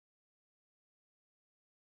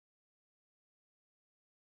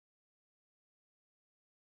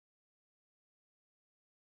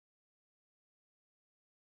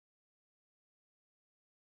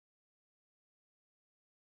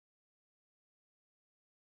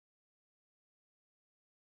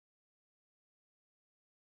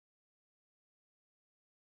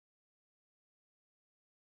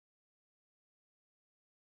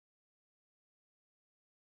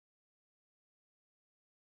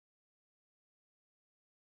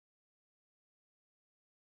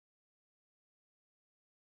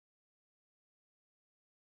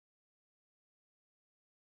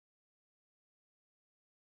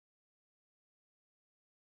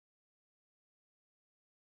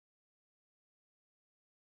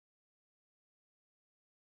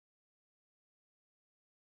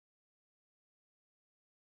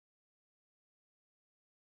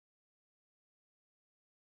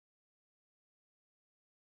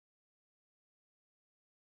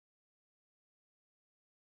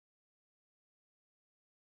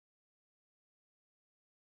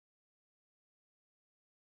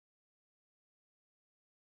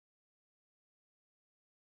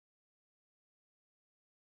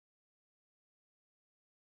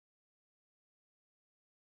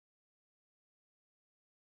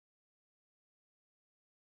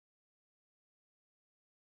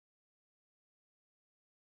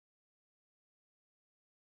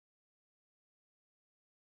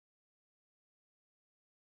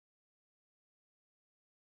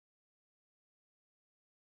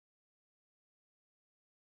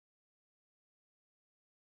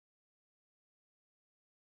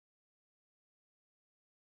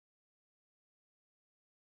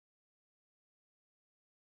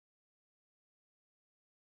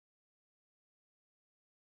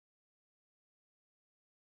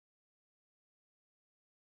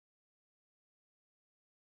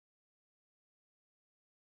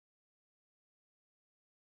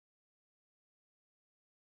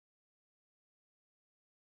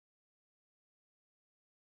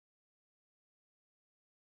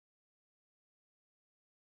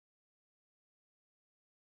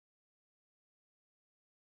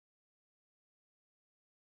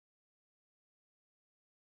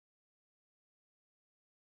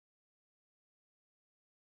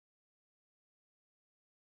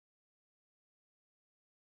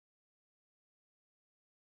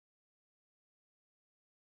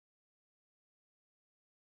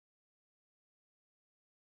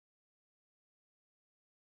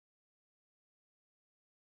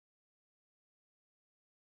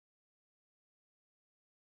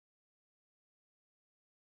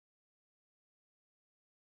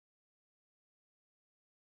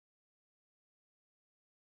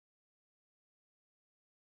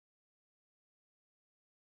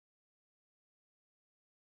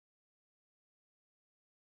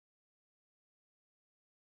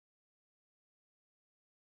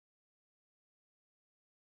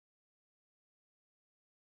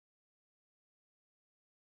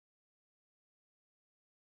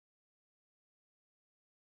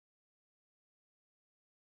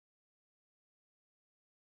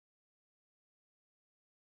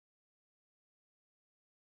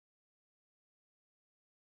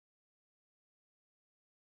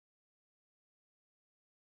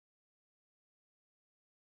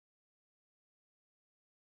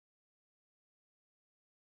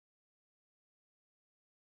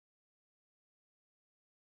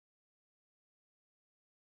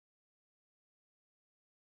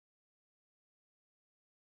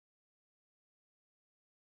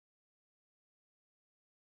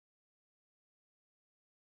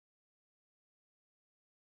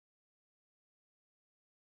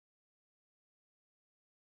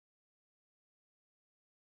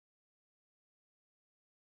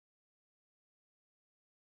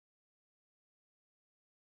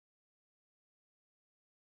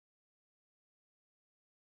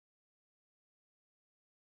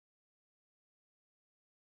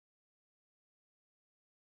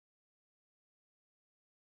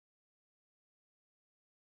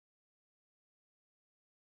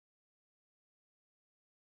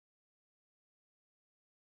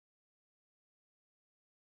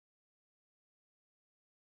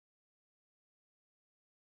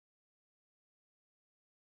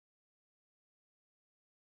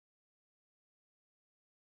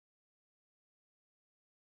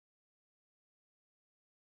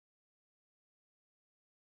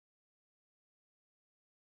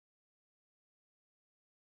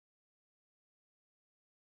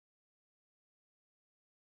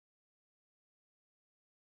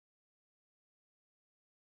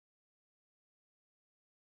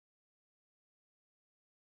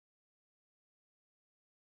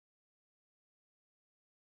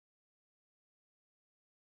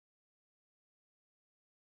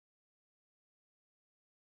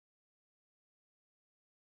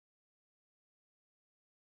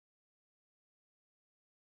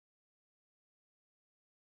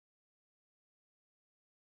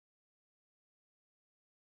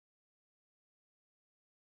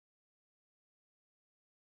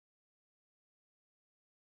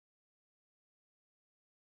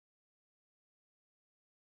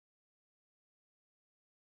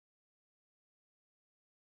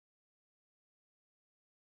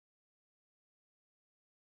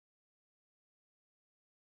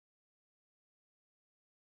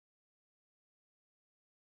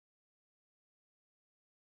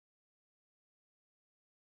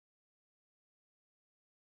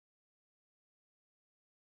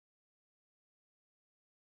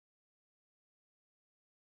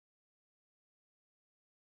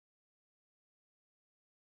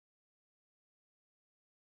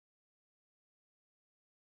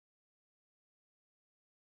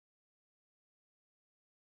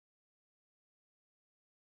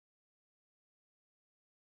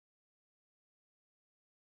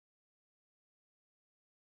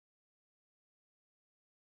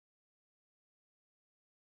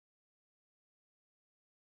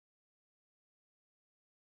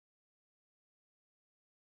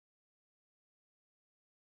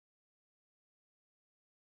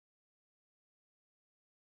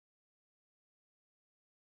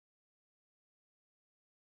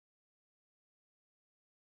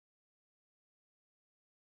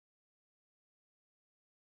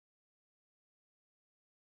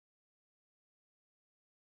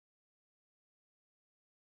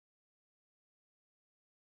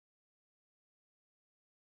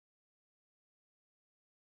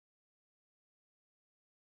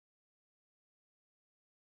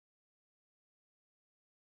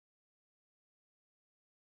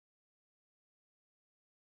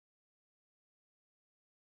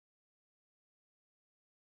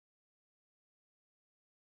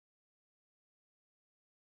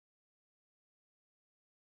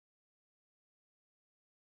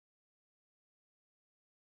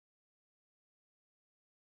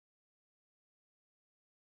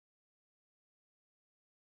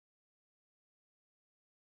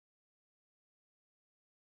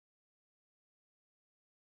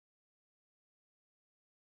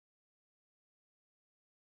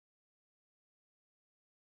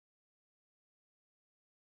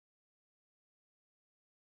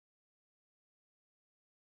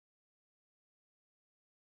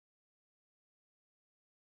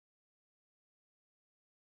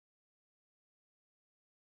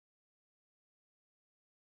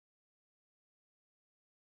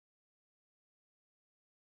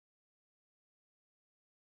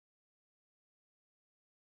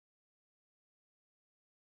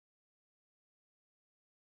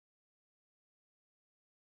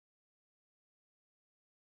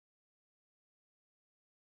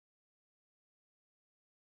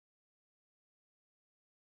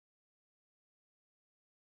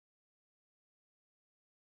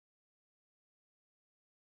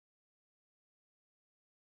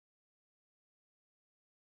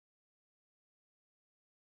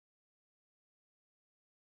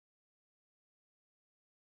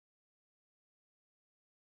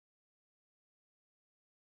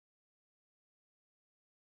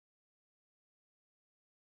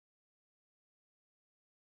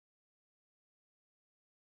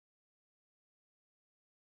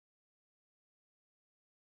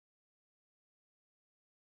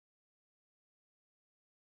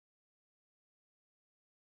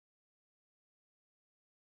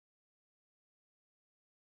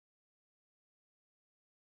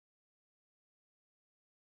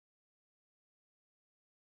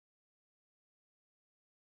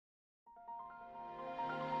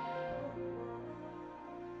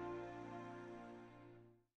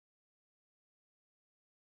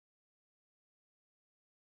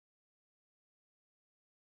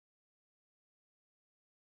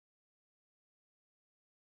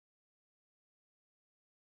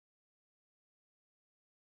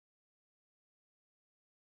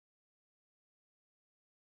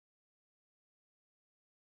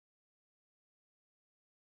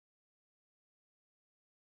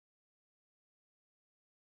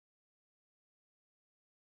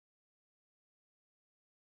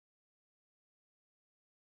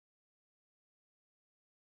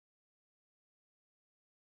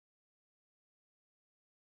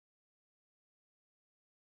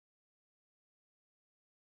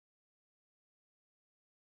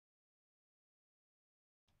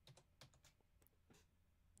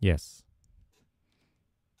Yes.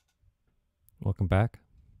 Welcome back.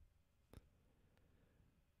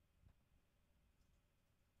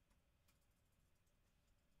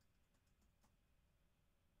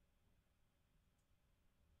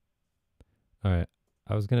 All right.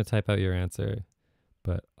 I was going to type out your answer,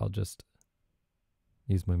 but I'll just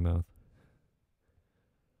use my mouth.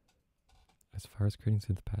 As far as creating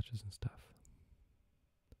synth patches and stuff.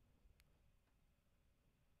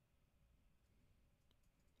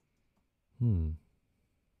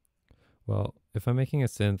 Well, if I'm making a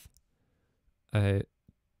synth, I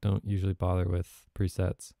don't usually bother with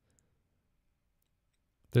presets.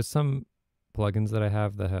 There's some plugins that I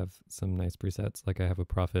have that have some nice presets. Like I have a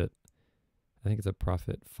Prophet, I think it's a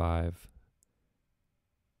Prophet 5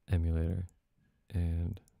 emulator,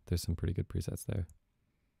 and there's some pretty good presets there.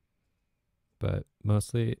 But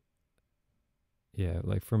mostly, yeah,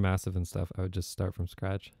 like for massive and stuff, I would just start from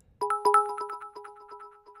scratch.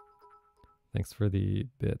 Thanks for the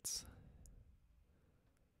bits.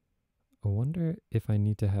 I wonder if I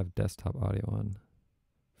need to have desktop audio on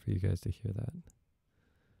for you guys to hear that.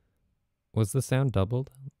 Was the sound doubled?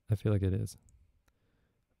 I feel like it is.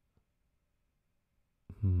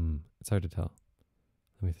 It's hard to tell.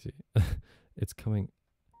 Let me see. It's coming.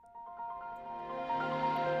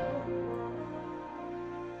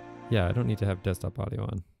 Yeah, I don't need to have desktop audio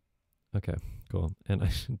on. Okay, cool. And I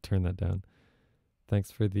should turn that down. Thanks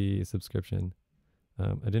for the subscription.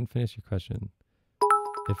 I didn't finish your question.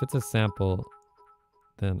 If it's a sample,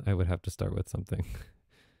 then I would have to start with something.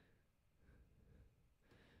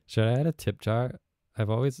 Should I add a tip jar? I've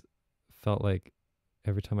always felt like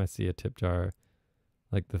every time I see a tip jar,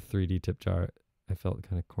 like the 3D tip jar, I felt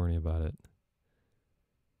kind of corny about it.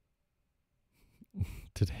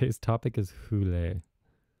 Today's topic is whooooooolay.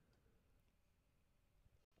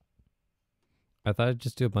 I thought I'd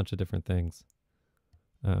just do a bunch of different things.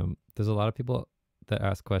 There's a lot of people that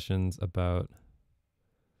ask questions about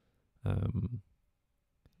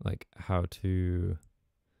like how to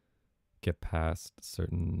get past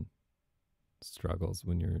certain struggles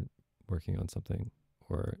when you're working on something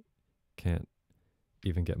or can't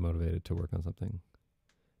even get motivated to work on something.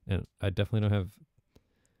 And I definitely don't have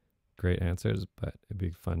great answers, but it'd be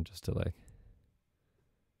fun just to like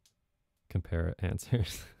compare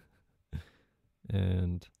answers.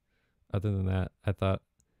 And other than that, I thought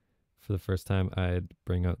for the first time I'd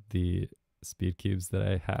bring out the speed cubes that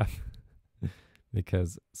I have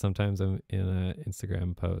because sometimes I'm in an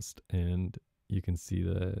Instagram post and you can see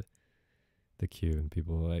the cube and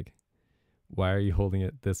people are like, why are you holding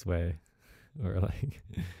it this way? Or like,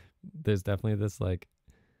 there's definitely this like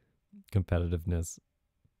competitiveness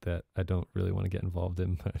that I don't really want to get involved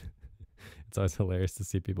in, but it's always hilarious to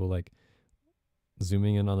see people like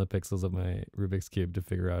zooming in on the pixels of my Rubik's Cube to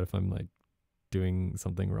figure out if I'm like doing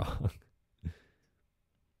something wrong.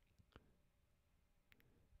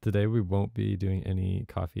 Today we won't be doing any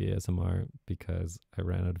coffee ASMR because I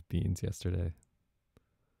ran out of beans yesterday.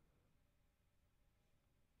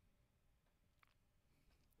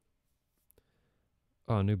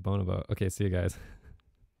 Oh, new bonobo. Okay, see you guys.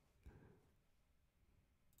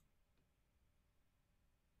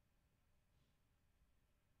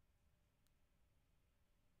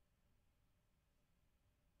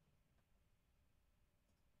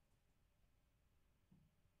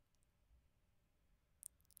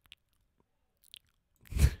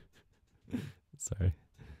 Sorry.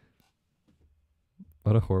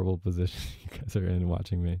 What a horrible position you guys are in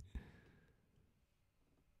watching me.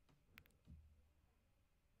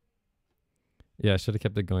 Yeah, I should have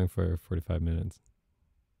kept it going for 45 minutes.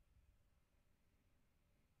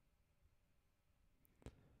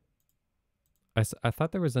 I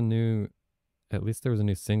thought there was a new, at least there was a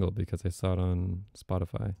new single because I saw it on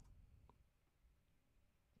Spotify.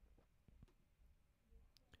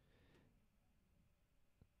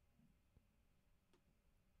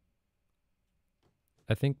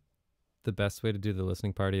 I think the best way to do the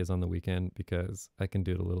listening party is on the weekend because I can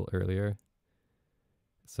do it a little earlier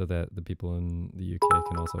so that the people in the UK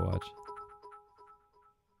can also watch.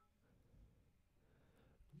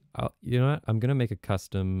 You know what? I'm going to make a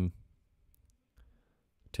custom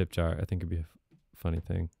tip jar. I think it'd be a funny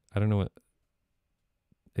thing. I don't know what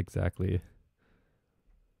exactly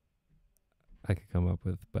I could come up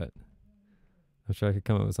with, but I'm sure I could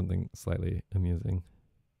come up with something slightly amusing.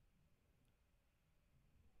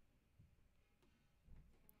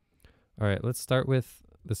 All right, let's start with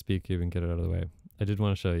the speed cube and get it out of the way. I did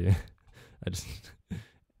want to show you. I just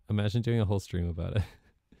imagine doing a whole stream about it.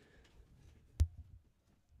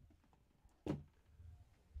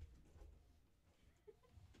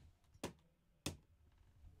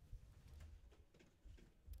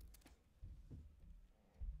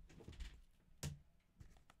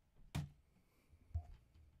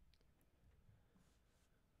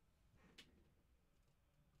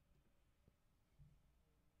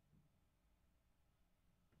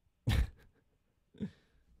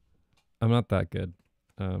 I'm not that good.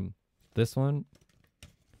 This one,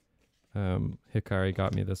 Hikari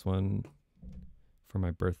got me this one for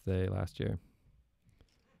my birthday last year.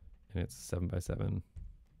 And it's 7x7.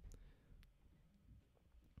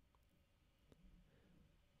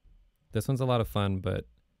 This one's a lot of fun, but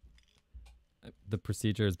the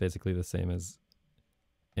procedure is basically the same as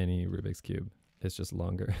any Rubik's Cube. It's just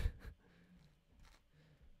longer.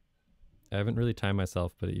 I haven't really timed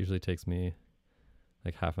myself, but it usually takes me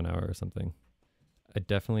like half an hour or something. I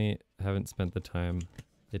definitely haven't spent the time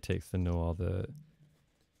it takes to know all the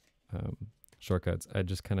shortcuts. I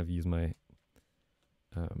just kind of use my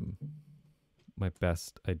my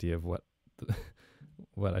best idea of what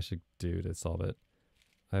what I should do to solve it.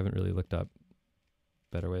 I haven't really looked up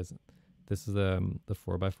better ways. This is the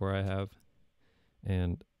 4x4 I have,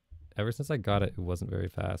 and ever since I got it, it wasn't very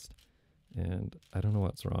fast, and I don't know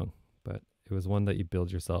what's wrong, but it was one that you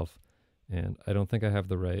build yourself, and I don't think I have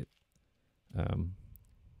the right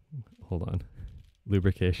hold on,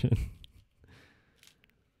 lubrication.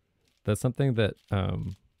 That's something that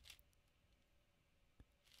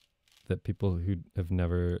that people who have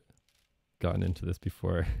never gotten into this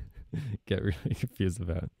before get really confused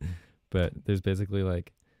about. But there's basically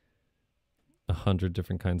like 100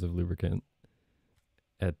 different kinds of lubricant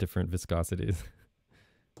at different viscosities.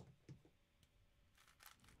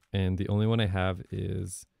 And the only one I have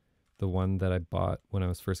is the one that I bought when I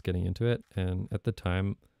was first getting into it. And at the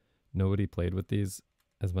time, nobody played with these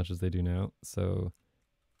as much as they do now. So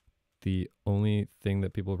the only thing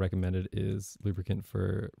that people recommended is lubricant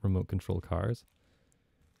for remote control cars.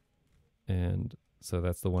 And so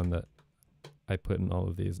that's the one that I put in all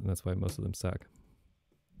of these, and that's why most of them suck.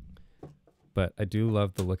 But I do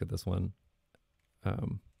love the look of this one.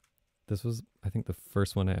 This was, I think, the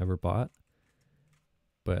first one I ever bought.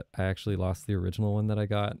 But I actually lost the original one that I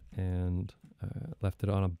got and left it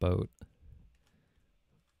on a boat.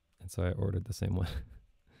 And so I ordered the same one.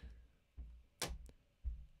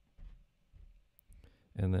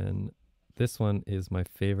 And then this one is my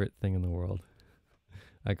favorite thing in the world.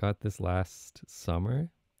 I got this last summer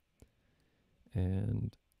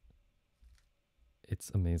and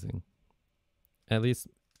it's amazing. At least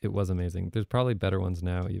it was amazing. There's probably better ones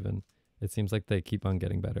now even. It seems like they keep on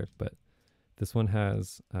getting better, but this one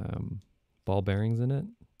has ball bearings in it,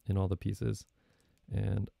 in all the pieces.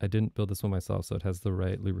 And I didn't build this one myself, so it has the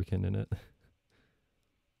right lubricant in it.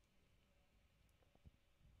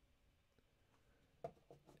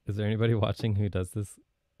 Is there anybody watching who does this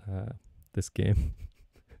this game?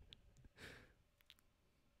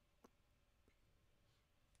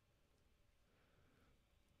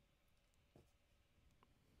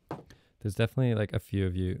 There's definitely like a few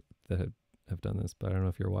of you that have done this, but I don't know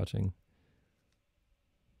if you're watching.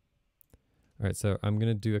 All right, so I'm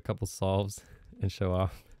gonna do a couple solves and show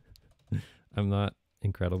off. I'm not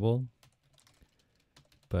incredible,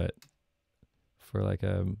 but for like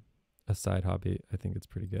a side hobby, I think it's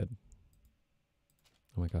pretty good.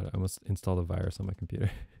 Oh my god, I almost installed a virus on my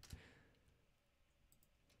computer.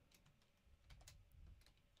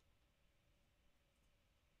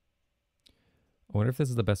 I wonder if this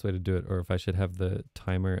is the best way to do it, or if I should have the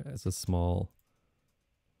timer as a small...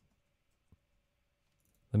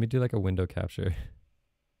 Let me do like a window capture.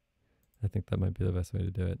 I think that might be the best way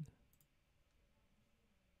to do it.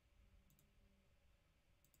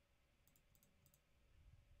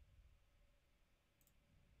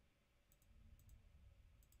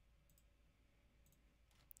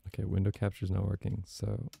 Okay, window capture is not working,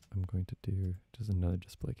 so I'm going to do just another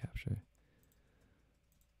display capture.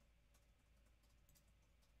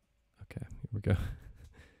 Okay, here we go.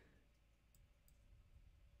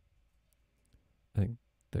 I think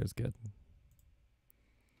there's good.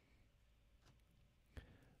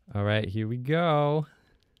 All right, here we go.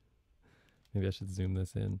 Maybe I should zoom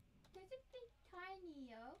this in. It's a bit tiny,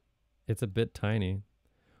 yo. It's a bit tiny.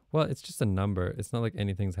 Well, it's just a number. It's not like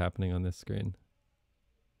anything's happening on this screen.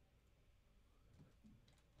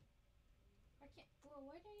 Okay, well,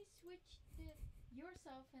 why don't you switch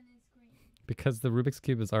yourself and the screen? Because the Rubik's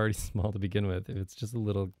Cube is already small to begin with. If it's just a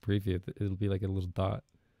little preview, it'll be like a little dot.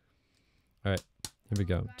 All right, here we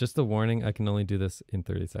go. Just a warning, I can only do this in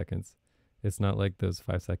 30 seconds. It's not like those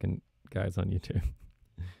 5-second guys on YouTube.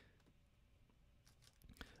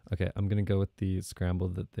 Okay, I'm going to go with the scramble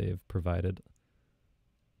that they've provided.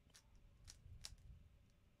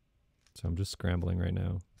 So I'm just scrambling right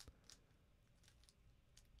now.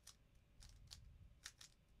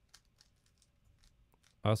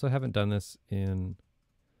 I also haven't done this in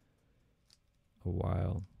a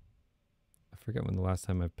while. I forget when the last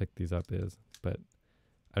time I've picked these up is, but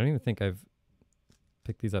I don't even think I've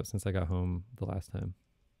picked these up since I got home the last time.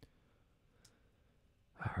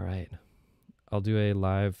 All right. I'll do a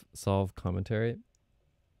live solve commentary.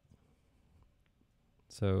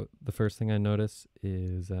 So the first thing I notice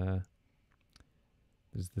is there's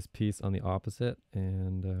this piece on the opposite,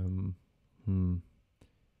 and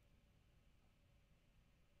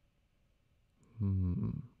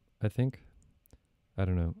I think, I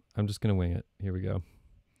don't know. I'm just gonna wing it. Here we go.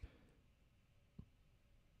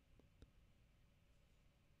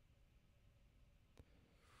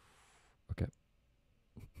 Okay.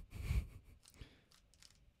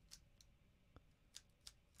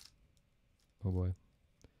 Oh boy.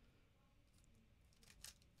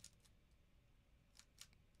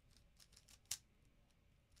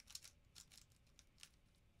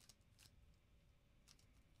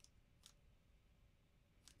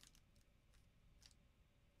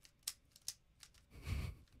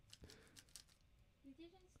 You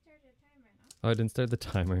didn't start a timer, no? Oh, I didn't start the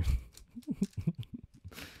timer.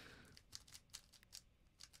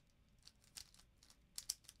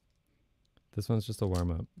 This one's just a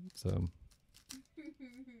warm up, so.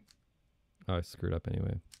 Oh, I screwed up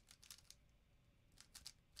anyway.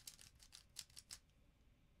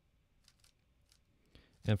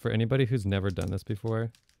 And for anybody who's never done this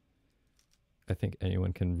before, I think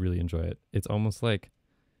anyone can really enjoy it. It's almost like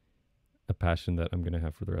a passion that I'm going to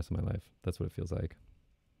have for the rest of my life. That's what it feels like.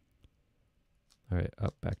 All right,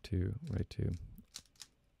 up, back to, right to.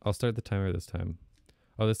 I'll start the timer this time.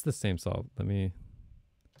 Oh, this is the same solve. Let me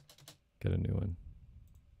get a new one.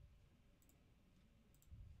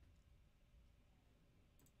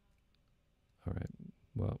 All right,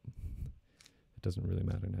 well, it doesn't really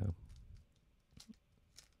matter now.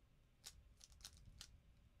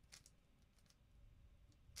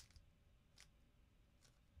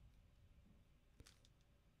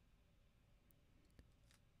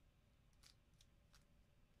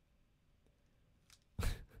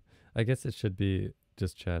 I guess it should be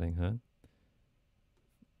just chatting, huh?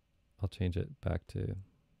 I'll change it back to.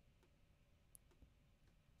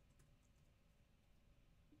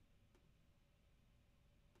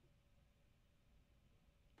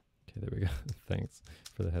 Okay, there we go. Thanks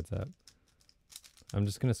for the heads up. I'm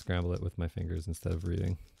just going to scramble it with my fingers instead of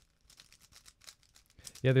reading.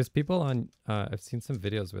 Yeah, there's people on, I've seen some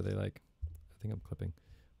videos where they like, I think I'm clipping,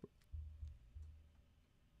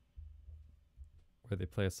 where they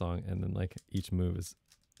play a song and then like each move is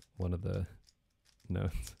one of the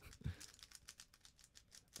notes.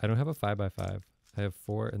 I don't have a 5x5. I have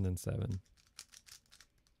 4 and then 7.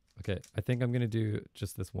 Okay, I think I'm going to do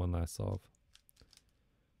just this one last solve.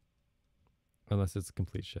 Unless it's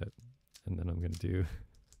complete shit. And then I'm going to do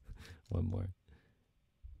one more.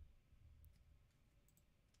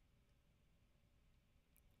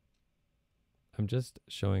 I'm just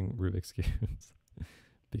showing Rubik's Cubes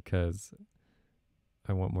because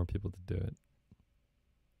I want more people to do it.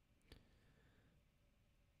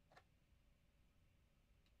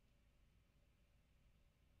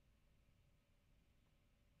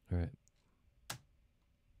 All right.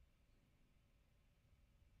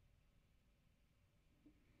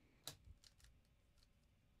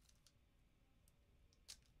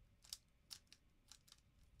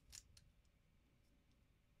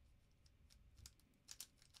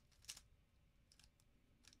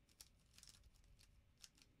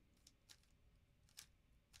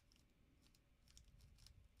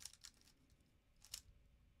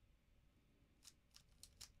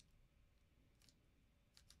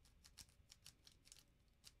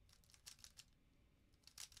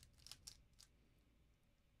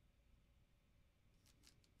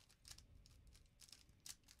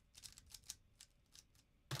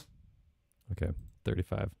 Okay,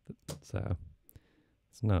 35. It's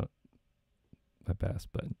not my best,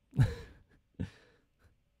 but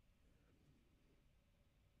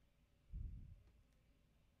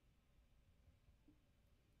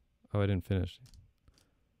oh, I didn't finish.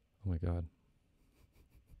 Oh my god.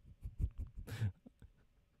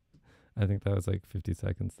 I think that was like 50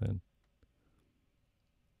 seconds then.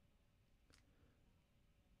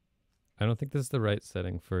 I don't think this is the right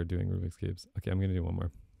setting for doing Rubik's Cubes. Okay, I'm going to do one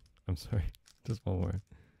more. I'm sorry. Just one more.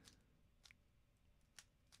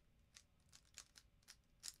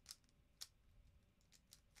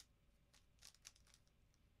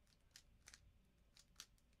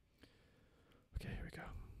 Okay, here we go.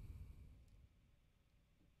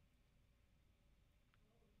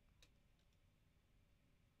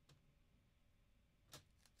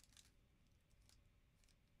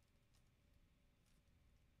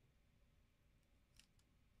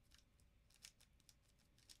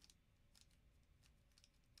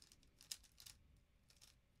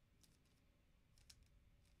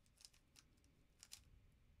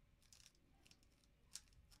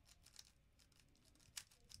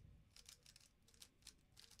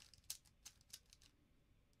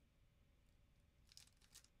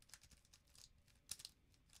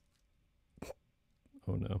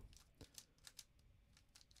 Oh no.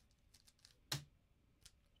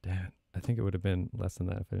 Damn. I think it would have been less than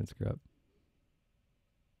that if I didn't screw up.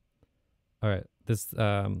 All right. This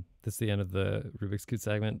is the end of the Rubik's Cube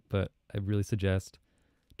segment, but I really suggest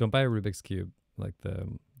don't buy a Rubik's Cube like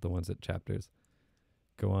the ones at Chapters.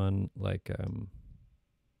 Go on like I don't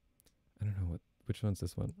know which one's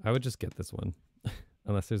this one. I would just get this one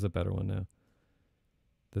unless there's a better one now.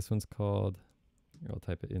 This one's called, I'll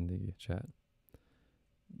type it in the chat.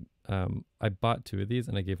 I bought 2 of these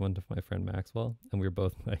and I gave one to my friend Maxwell, and we were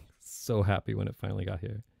both like so happy when it finally got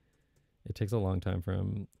here. It takes a long time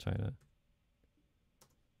from China.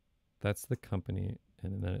 That's the company,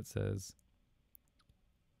 and then it says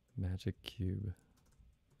Magic Cube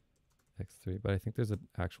X3, but I think there's an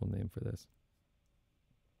actual name for this,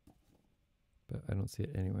 but I don't see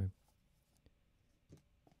it anyway.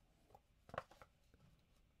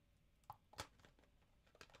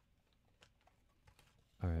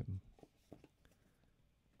 All right.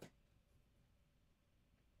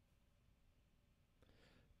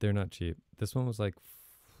 They're not cheap. This one was like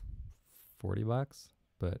 $40,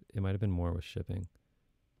 but it might have been more with shipping.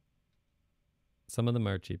 Some of them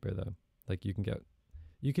are cheaper though. Like you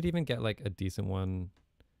could even get like a decent one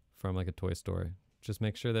from like a toy store. Just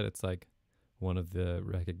make sure that it's like one of the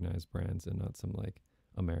recognized brands and not some like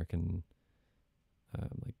American,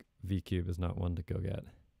 like V-Cube is not one to go get.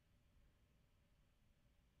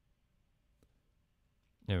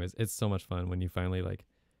 Anyways, it's so much fun when you finally like,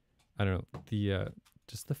 I don't know, the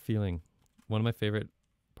just the feeling. One of my favorite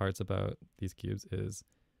parts about these cubes is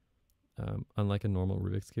unlike a normal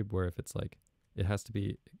Rubik's Cube where if it's like, it has to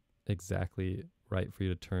be exactly right for you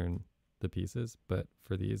to turn the pieces, but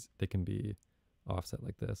for these, they can be offset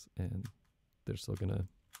like this and they're still gonna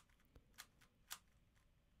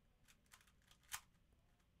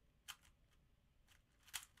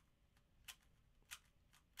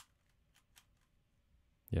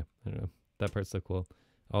yeah, I don't know. That part's so cool.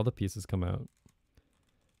 All the pieces come out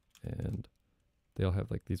and they all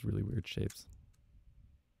have like these really weird shapes.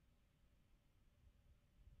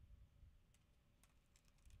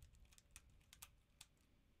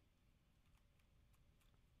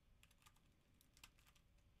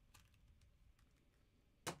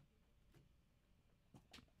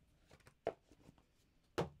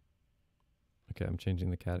 Okay, I'm changing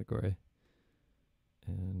the category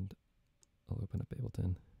and I'll open up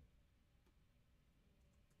Ableton.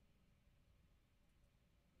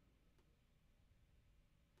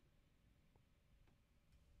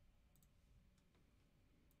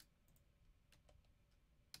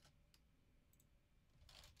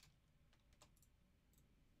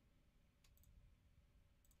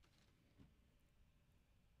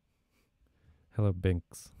 Hello,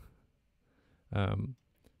 Binks.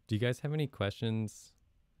 Do you guys have any questions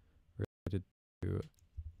related to,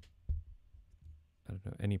 I don't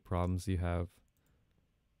know, any problems you have,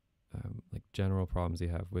 like general problems you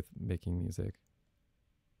have with making music?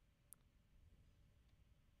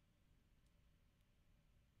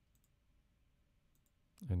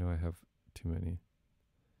 I know I have too many.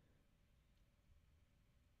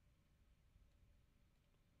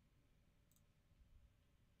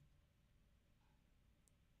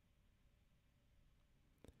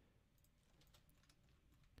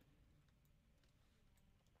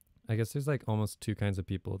 I guess there's like almost 2 kinds of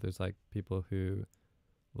people. There's like people who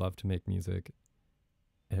love to make music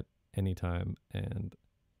at any time, and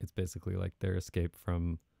it's basically like their escape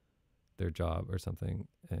from their job or something,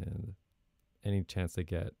 and any chance they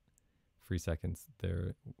get, free seconds,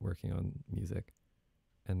 they're working on music.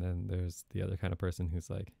 And then there's the other kind of person who's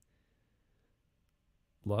like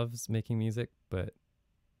loves making music, but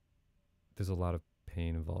there's a lot of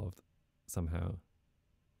pain involved somehow.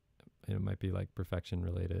 And it might be like perfection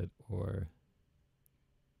related or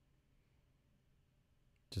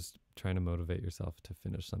just trying to motivate yourself to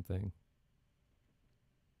finish something.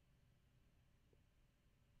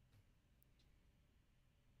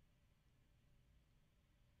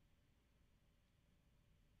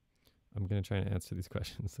 I'm going to try and answer these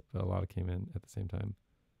questions, but a lot came in at the same time.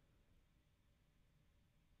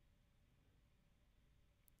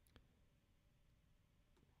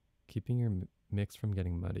 Keeping your mix from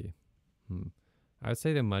getting muddy. I would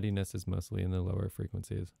say the muddiness is mostly in the lower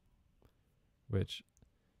frequencies, which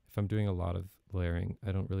if I'm doing a lot of layering,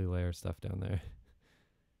 I don't really layer stuff down there.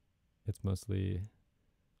 It's mostly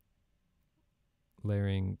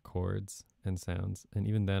layering chords and sounds. And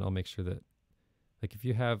even then I'll make sure that, like, if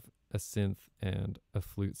you have a synth and a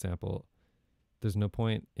flute sample, there's no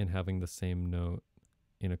point in having the same note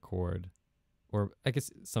in a chord. Or I guess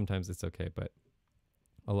sometimes it's okay, but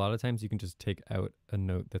A lot of times you can just take out a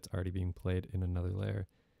note that's already being played in another layer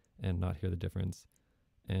and not hear the difference.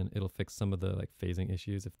 And it'll fix some of the like phasing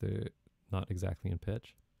issues if they're not exactly in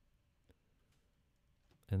pitch.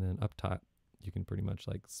 And then up top, you can pretty much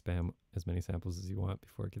like spam as many samples as you want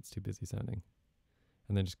before it gets too busy sounding.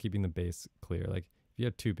 And then just keeping the bass clear. Like if you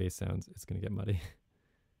have two bass sounds, it's going to get muddy.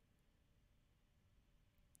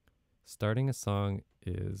 Starting a song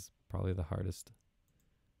is probably the hardest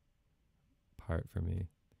part for me.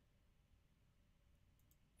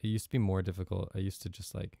 It used to be more difficult. I used to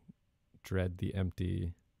just like dread the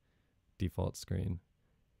empty default screen.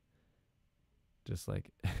 Just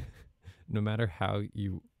like no matter how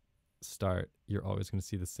you start, you're always going to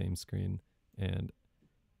see the same screen. And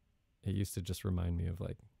it used to just remind me of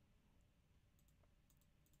like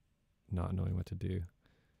not knowing what to do.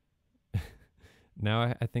 Now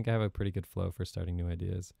I think I have a pretty good flow for starting new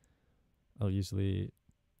ideas. I'll usually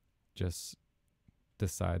just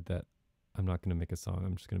decide that I'm not going to make a song.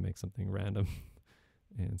 I'm just going to make something random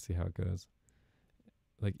and see how it goes.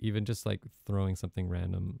 Like even just like throwing something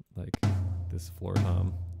random, like this floor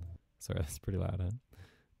tom. Sorry, that's pretty loud, huh?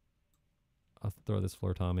 I'll throw this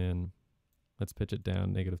floor tom in. Let's pitch it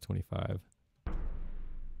down -25.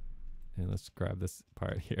 And let's grab this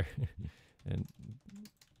part here and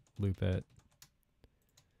loop it.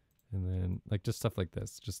 And then like just stuff like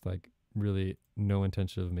this, just like really no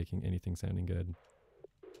intention of making anything sounding good.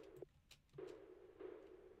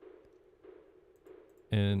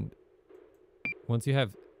 And once you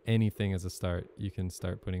have anything as a start, you can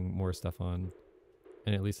start putting more stuff on.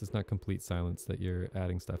 And at least it's not complete silence that you're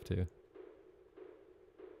adding stuff to.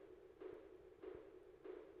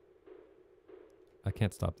 I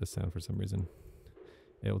can't stop this sound for some reason.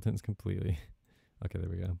 Ableton's completely... Okay, there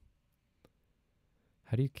we go.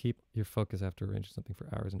 How do you keep your focus after arranging something for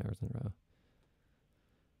hours and hours in a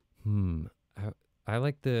row? I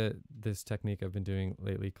like this technique I've been doing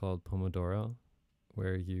lately called Pomodoro,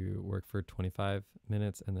 where you work for 25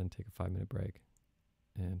 minutes and then take a 5-minute break.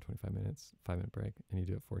 And 25 minutes, 5-minute break, and you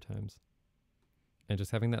do it 4 times. And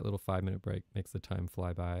just having that little 5-minute break makes the time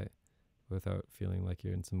fly by without feeling like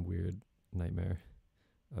you're in some weird nightmare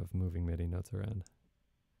of moving MIDI notes around.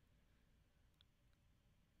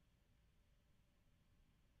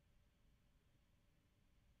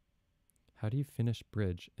 How do you finish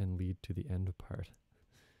bridge and lead to the end part?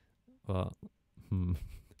 Well,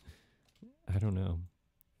 I don't know.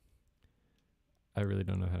 I really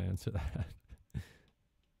don't know how to answer that.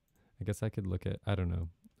 I guess I could look at, I don't know,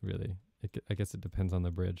 really. I guess it depends on the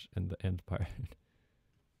bridge and the end part.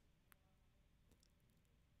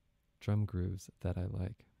 Drum grooves that I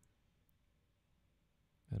like.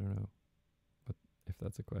 I don't know if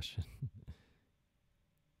that's a question.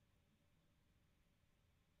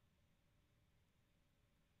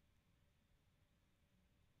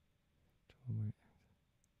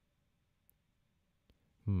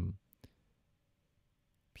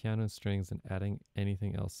 Piano strings and adding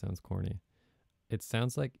anything else sounds corny. It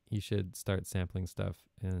sounds like you should start sampling stuff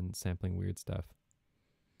and sampling weird stuff.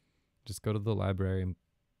 Just go to the library and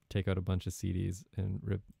take out a bunch of CDs and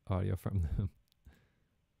rip audio from them.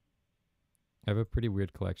 I have a pretty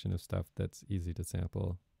weird collection of stuff that's easy to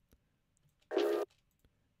sample.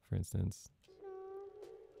 For instance,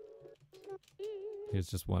 here's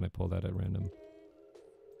just one I pulled out at random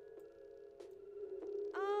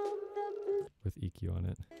with EQ on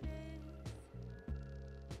it.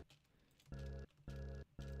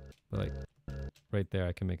 But like right there,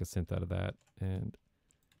 I can make a synth out of that and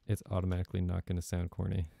it's automatically not going to sound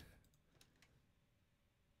corny.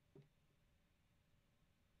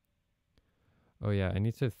 Oh yeah, I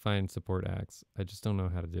need to find support acts. I just don't know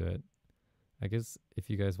how to do it. I guess if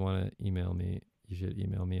you guys want to email me, you should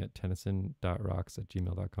email me at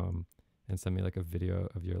tennyson.rocks@gmail.com and send me like a video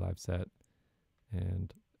of your live set.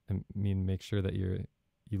 And I mean, make sure that you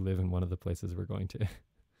live in one of the places we're going to.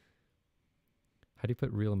 How do you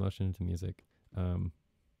put real emotion into music? I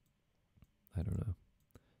don't know.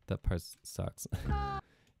 That part sucks. It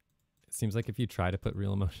seems like if you try to put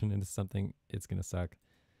real emotion into something, it's going to suck.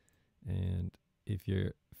 And if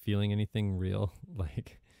you're feeling anything real,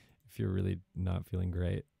 like if you're really not feeling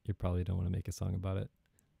great, you probably don't want to make a song about it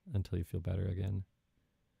until you feel better again.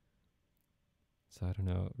 So I don't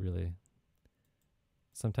know, really.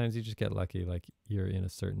 Sometimes you just get lucky, like you're in a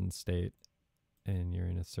certain state and you're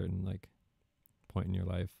in a certain like point in your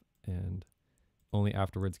life, and only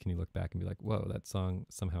afterwards can you look back and be like, whoa, that song,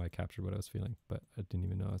 somehow I captured what I was feeling, but I didn't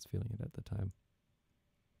even know I was feeling it at the time.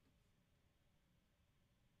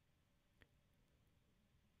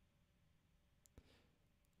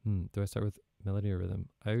 Do I start with melody or rhythm?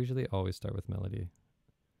 I usually always start with melody.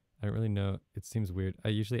 I don't really know. It seems weird. I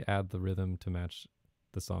usually add the rhythm to match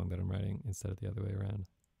the song that I'm writing instead of the other way around.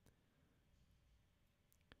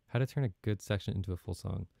 How to turn a good section into a full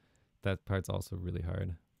song. That part's also really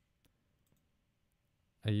hard.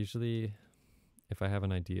 I usually, if I have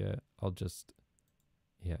an idea, I'll just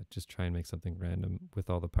try and make something random with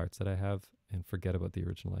all the parts that I have and forget about the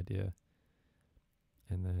original idea.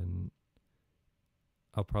 And then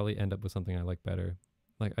I'll probably end up with something I like better.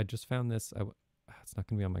 Like I just found this, it's not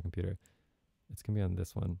going to be on my computer. It's going to be on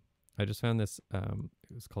this one. I just found this,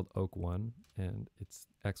 it was called Oak One, and it's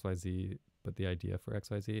XYZ, but the idea for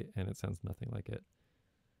XYZ, and it sounds nothing like it.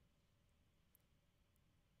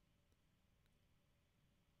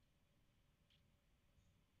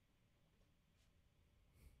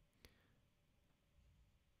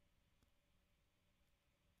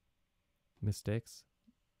 Mistakes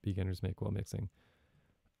beginners make while mixing.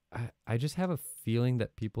 I just have a feeling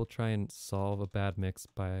that people try and solve a bad mix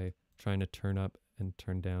by trying to turn up and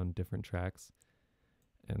turn down different tracks.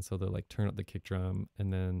 And so they'll like turn up the kick drum,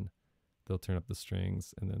 and then they'll turn up the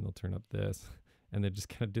strings, and then they'll turn up this. And they just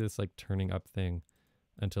kind of do this like turning up thing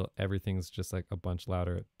until everything's just like a bunch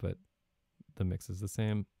louder, but the mix is the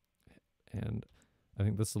same. And I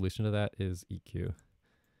think the solution to that is EQ.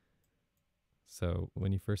 So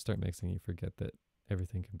when you first start mixing, you forget that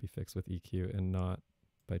everything can be fixed with EQ and not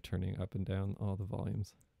by turning up and down all the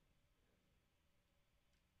volumes.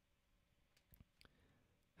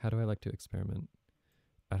 How do I like to experiment?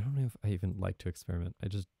 I don't know if I even like to experiment. I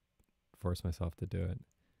just force myself to do it.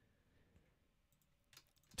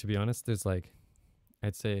 To be honest, there's like,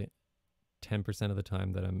 I'd say 10% of the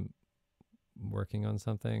time that I'm working on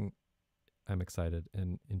something, I'm excited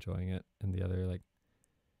and enjoying it. And the other, like,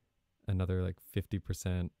 another like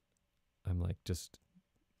 50%, I'm like just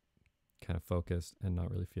kind of focused and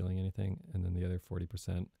not really feeling anything. And then the other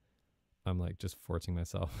 40%, I'm like just forcing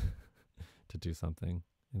myself to do something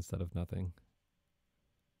instead of nothing.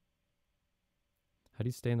 How do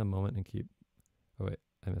you stay in the moment and keep... Oh wait,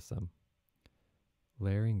 I missed some.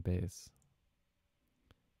 Layering bass.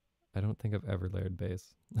 I don't think I've ever layered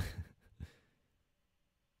bass.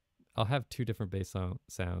 I'll have two different bass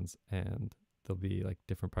sounds, and there'll be like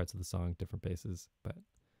different parts of the song, different basses, but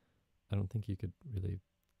I don't think you could really...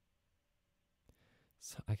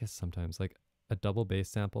 So I guess sometimes like a double bass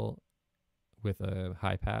sample with a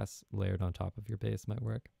high pass layered on top of your bass might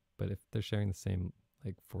work, but if they're sharing the same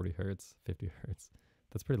like 40 hertz, 50 hertz,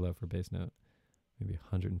 that's pretty low for a bass note. Maybe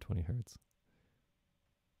 120 hertz.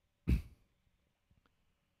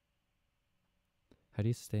 How do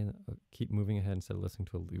you stay keep moving ahead instead of listening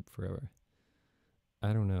to a loop forever?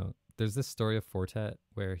 I don't know. There's this story of Fortet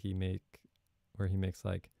where he makes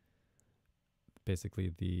like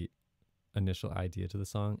basically the initial idea to the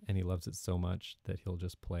song, and he loves it so much that he'll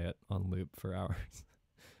just play it on loop for hours.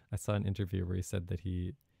 I saw an interview where he said that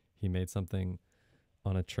he made something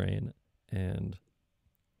on a train and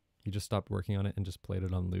he just stopped working on it and just played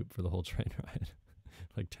it on loop for the whole train ride,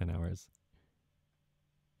 like 10 hours.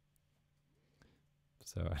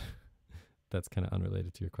 So that's kind of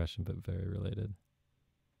unrelated to your question, but very related.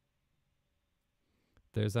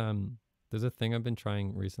 There's a thing I've been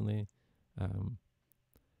trying recently,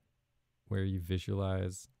 where you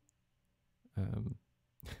visualize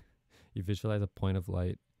a point of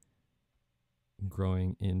light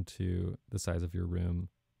growing into the size of your room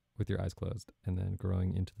with your eyes closed, and then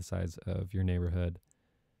growing into the size of your neighborhood,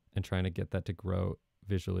 and trying to get that to grow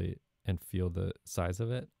visually and feel the size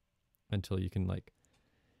of it until you can like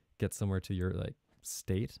get somewhere to your like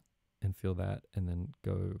state and feel that, and then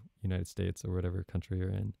go United States or whatever country you're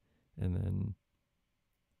in, and then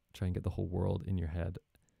try and get the whole world in your head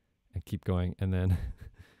and keep going, and then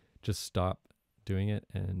just stop doing it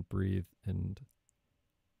and breathe and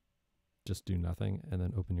just do nothing, and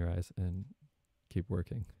then open your eyes and keep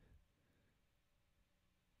working.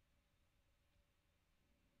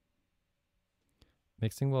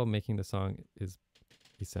 Mixing while making the song is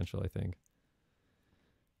essential, I think.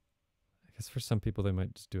 I guess for some people they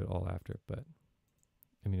might just do it all after, but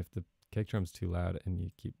I mean, if the kick drum's too loud and you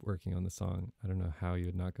keep working on the song, I don't know how you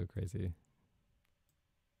would not go crazy.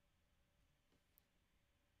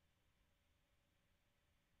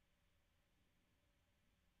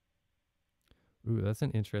 Ooh, that's an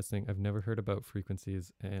interesting... I've never heard about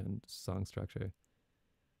frequencies and song structure,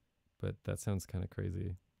 but that sounds kind of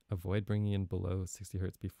crazy. Avoid bringing in below 60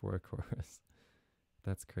 hertz before a chorus.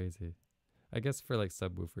 That's crazy. I guess for like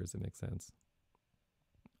subwoofers, it makes sense.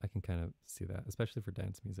 I can kind of see that, especially for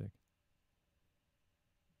dance music.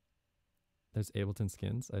 There's Ableton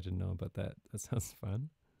skins. I didn't know about that. That sounds fun.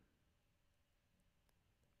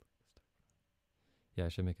 Yeah, I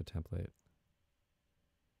should make a template.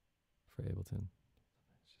 for Ableton.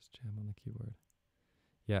 Let's just jam on the keyboard.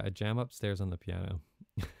 Yeah, I jam upstairs on the piano.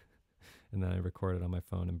 And then I record it on my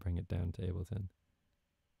phone and bring it down to Ableton.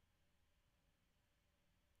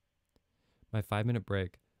 My 5-minute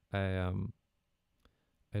break, I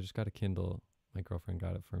just got a Kindle. My girlfriend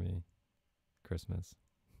got it for me. Christmas.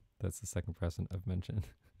 That's the second present I've mentioned.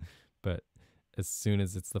 But as soon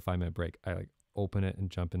as it's the 5-minute break, I like open it and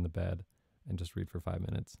jump in the bed and just read for 5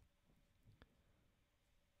 minutes.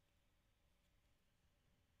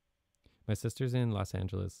 My sister's in Los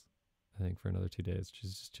Angeles, I think, for another 2 days.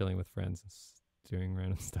 She's just chilling with friends and doing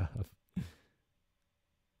random stuff.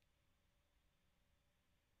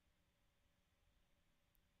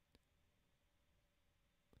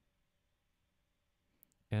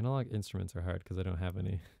 Analog instruments are hard because I don't have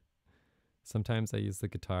any. Sometimes I use the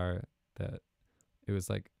guitar that it was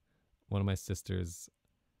like one of my sister's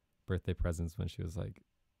birthday presents when she was like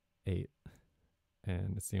 8.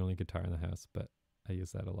 And it's the only guitar in the house, but I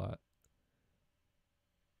use that a lot.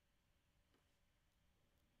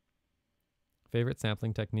 Favorite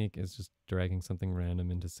sampling technique is just dragging something random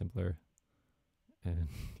into simpler and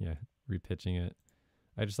yeah, repitching it.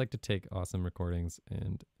 I just like to take awesome recordings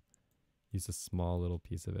and use a small little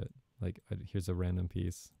piece of it. Like here's a random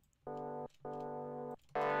piece.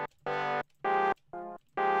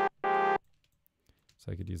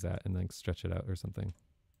 So I could use that and then stretch it out or something.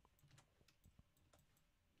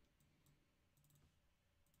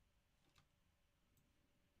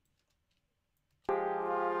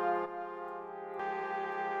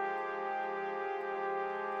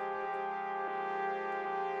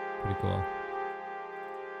 Pretty cool.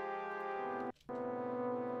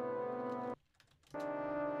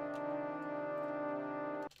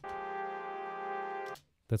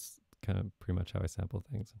 That's kind of pretty much how I sample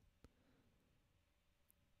things.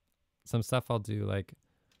 Some stuff I'll do, like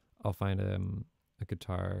I'll find a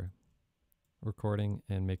guitar recording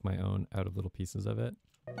and make my own out of little pieces of it.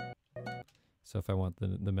 So if I want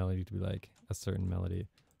the melody to be like a certain melody,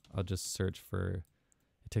 I'll just search for,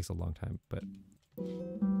 it takes a long time, but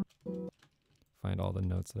find all the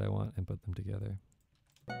notes that I want and put them together.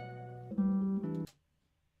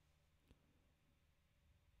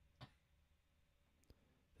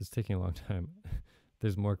 It's taking a long time.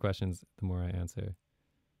 There's more questions the more I answer.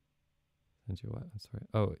 Send you what? I'm sorry.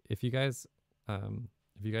 Oh, if you guys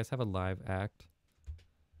have a live act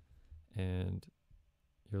and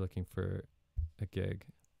you're looking for a gig,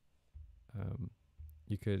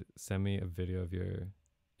 you could send me a video of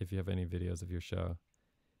if you have any videos of your show,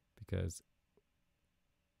 because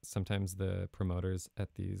sometimes the promoters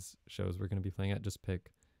at these shows we're going to be playing at just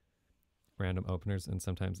pick random openers, and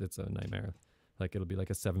sometimes it's a nightmare. Like it'll be like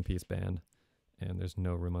a 7-piece band and there's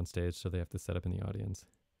no room on stage, so they have to set up in the audience.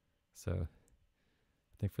 So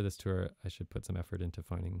I think for this tour, I should put some effort into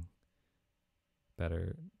finding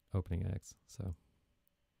better opening acts. So,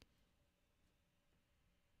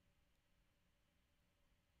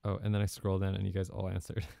 oh, and then I scroll down and you guys all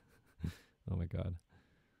answered. Oh my God.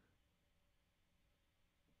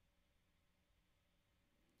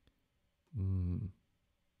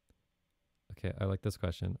 Okay, I like this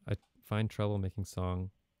question. I find trouble making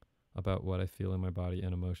song about what I feel in my body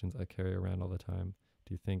and emotions I carry around all the time.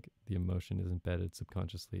 Do you think the emotion is embedded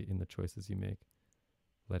subconsciously in the choices you make?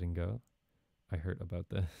 Letting go? I heard about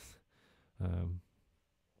this.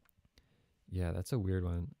 Yeah, that's a weird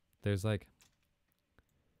one. There's like,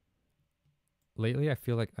 lately I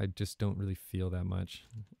feel like I just don't really feel that much.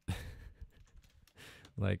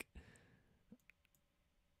 Like,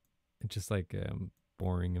 just like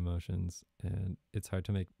boring emotions, and it's hard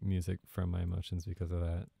to make music from my emotions because of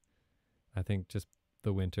that. I think just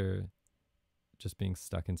the winter, just being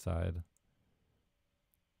stuck inside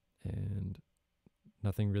and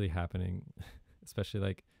nothing really happening, especially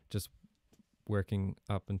like just working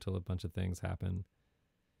up until a bunch of things happen.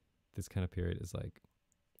 This kind of period is like,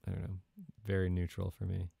 I don't know, very neutral for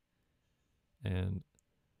me. And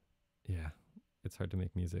yeah, it's hard to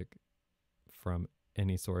make music from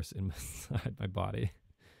any source inside my body.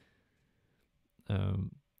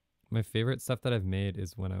 My favorite stuff that I've made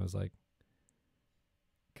is when I was like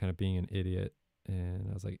kind of being an idiot and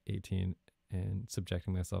I was like 18 and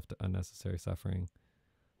subjecting myself to unnecessary suffering,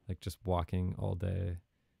 like just walking all day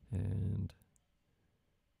and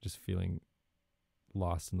just feeling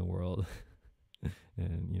lost in the world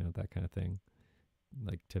and, you know, that kind of thing,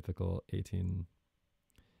 like typical 18.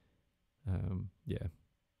 Yeah.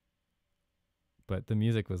 But the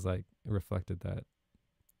music was like, it reflected that.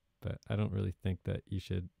 But I don't really think that you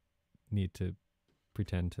should need to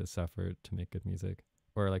pretend to suffer to make good music,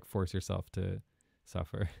 or like force yourself to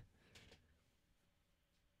suffer.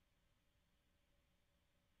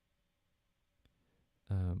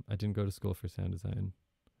 I didn't go to school for sound design.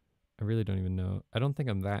 I really don't even know. I don't think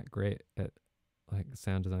I'm that great at like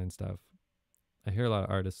sound design stuff. I hear a lot of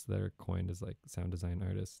artists that are coined as like sound design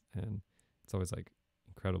artists, and it's always like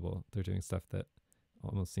incredible. They're doing stuff that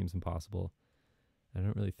almost seems impossible. I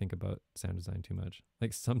don't really think about sound design too much.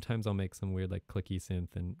 Like sometimes I'll make some weird like clicky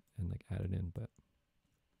synth and like add it in, but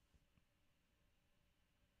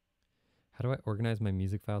how do I organize my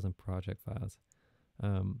music files and project files?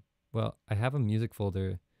 Well, I have a music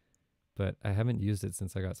folder, but I haven't used it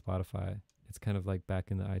since I got Spotify. It's kind of like back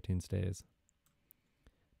in the iTunes days.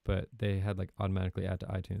 But they had like automatically add to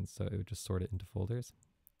iTunes, so it would just sort it into folders.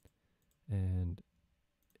 And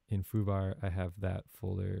in Foobar, I have that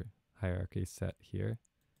folder hierarchy set here,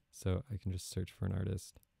 so I can just search for an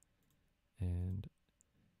artist, and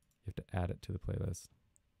you have to add it to the playlist,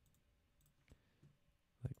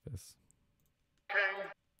 like this.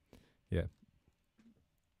 Yeah.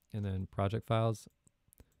 And then project files,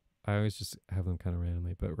 I always just have them kind of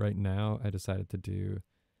randomly, but right now I decided to do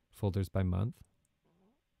folders by month,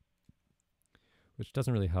 which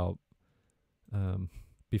doesn't really help.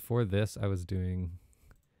 Before this, I was doing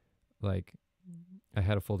like, I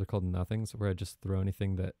had a folder called Nothings where I just throw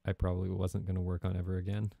anything that I probably wasn't going to work on ever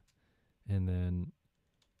again. And then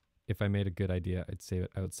if I made a good idea, I'd save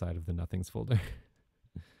it outside of the Nothings folder.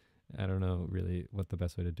 I don't know really what the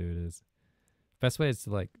best way to do it is. Best way is to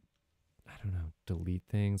like, I don't know, delete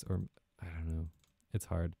things, or I don't know. It's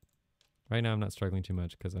hard. Right now I'm not struggling too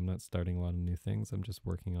much because I'm not starting a lot of new things. I'm just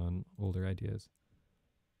working on older ideas.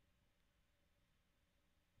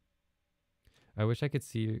 I wish I could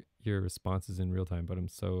see your responses in real time, but I'm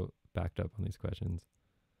so backed up on these questions.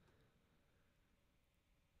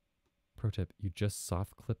 Pro tip, you just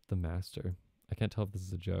soft clip the master. I can't tell if this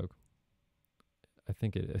is a joke. I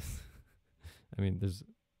think it is. I mean, there's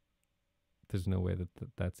no way that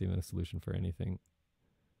that's even a solution for anything.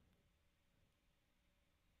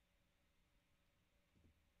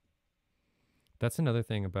 That's another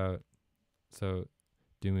thing about, so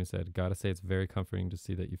Doomu said, gotta say it's very comforting to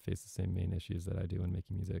see that you face the same main issues that I do when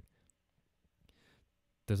making music.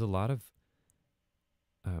 There's a lot of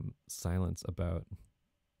silence about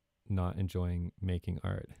not enjoying making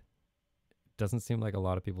art. It doesn't seem like a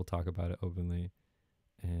lot of people talk about it openly,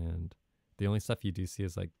 and the only stuff you do see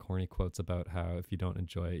is like corny quotes about how if you don't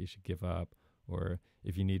enjoy it, you should give up, or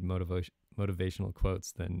if you need motivational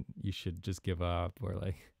quotes, then you should just give up, or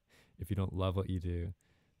like if you don't love what you do,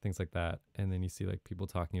 things like that. And then you see like people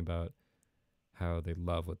talking about how they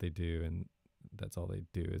love what they do and that's all they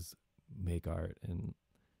do is make art. And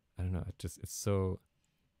I don't know, it's so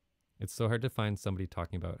hard to find somebody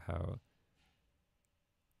talking about how,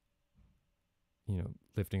 you know,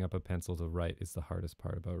 lifting up a pencil to write is the hardest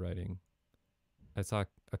part about writing. I saw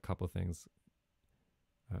a couple things.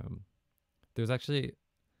 There's actually,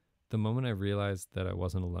 the moment I realized that I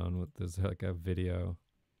wasn't alone, there's like a video,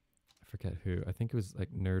 I forget who, I think it was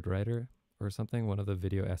like Nerd Writer or something, one of the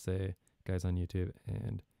video essay guys on YouTube,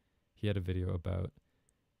 and he had a video about,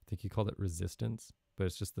 I think he called it resistance, but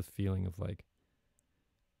it's just the feeling of like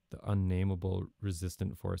the unnameable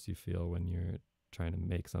resistant force you feel when you're trying to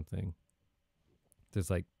make something. There's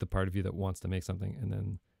like the part of you that wants to make something, and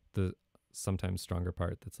then the sometimes stronger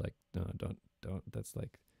part that's like, no, don't, that's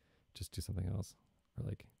like, just do something else. Or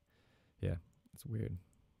like, yeah, it's weird.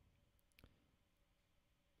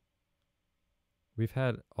 We've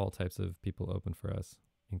had all types of people open for us,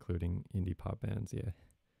 including indie pop bands, yeah.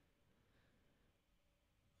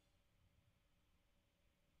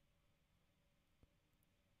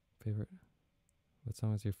 Favorite? What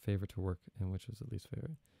song was your favorite to work and which was the least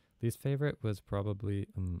favorite? Least favorite was probably,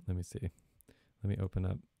 let me see. Let me open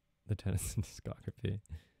up the Tennyson discography.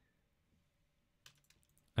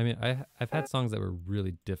 I mean, I've had songs that were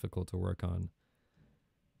really difficult to work on,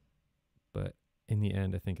 but in the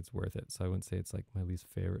end, I think it's worth it. So I wouldn't say it's like my least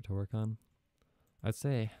favorite to work on. I'd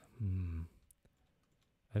say,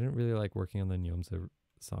 I didn't really like working on the Nyomsa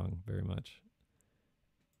song very much.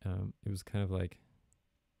 It was kind of like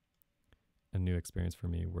a new experience for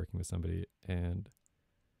me working with somebody, and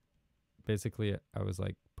basically I was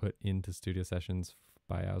like put into studio sessions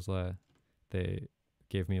by Ausla. They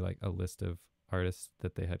gave me like a list of artists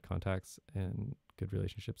that they had contacts and good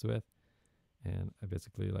relationships with, and I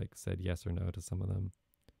basically like said yes or no to some of them,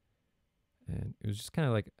 and it was just kind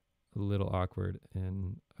of like a little awkward,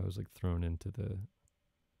 and I was like thrown into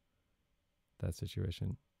that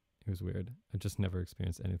situation. It was weird. I just never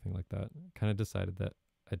experienced anything like that. Kind of decided that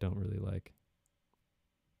I don't really like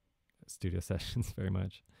studio sessions very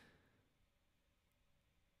much.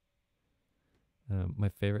 My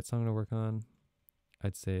favorite song to work on,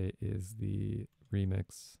 I'd say, is the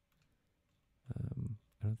remix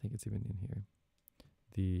I don't think it's even in here.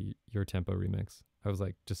 The Your Tempo remix. I was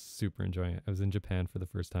like just super enjoying it. I was in Japan for the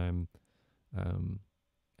first time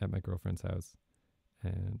at my girlfriend's house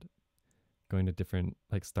and going to different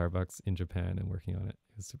like Starbucks in Japan and working on it.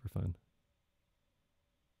 It was super fun.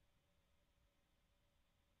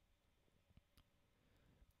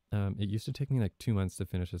 It used to take me like 2 months to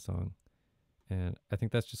finish a song. And I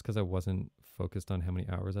think that's just because I wasn't focused on how many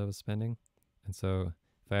hours I was spending. And so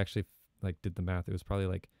if I actually like did the math, it was probably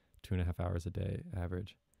like 2.5 hours a day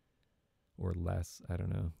average or less. I don't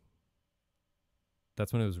know.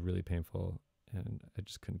 That's when it was really painful and I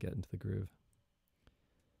just couldn't get into the groove.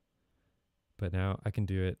 But now I can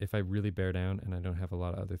do it if I really bear down and I don't have a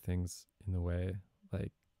lot of other things in the way,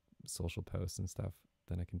 like social posts and stuff,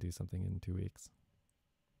 then I can do something in 2 weeks.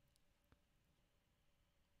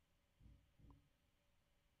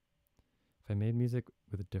 If I made music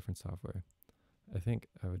with a different software, I think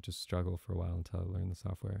I would just struggle for a while until I learned the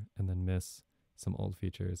software and then miss some old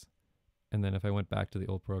features. And then if I went back to the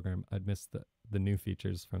old program, I'd miss the new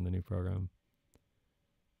features from the new program.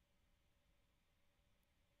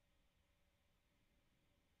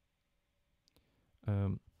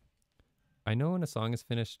 I know when a song is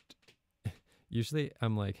finished, usually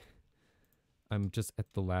I'm just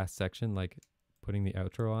at the last section, like putting the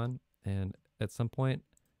outro on. And at some point,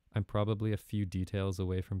 I'm probably a few details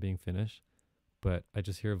away from being finished, but I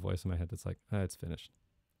just hear a voice in my head that's like, it's finished.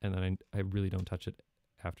 And then I really don't touch it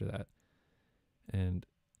after that. And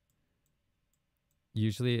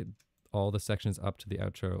usually all the sections up to the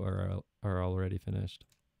outro are already finished.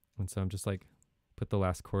 And so I'm just like, put the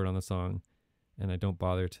last chord on the song and I don't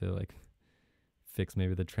bother to like fix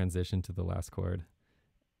maybe the transition to the last chord.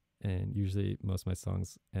 And usually most of my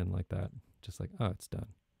songs end like that, just like, oh, it's done.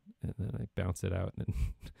 And then I bounce it out and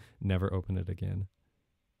never open it again.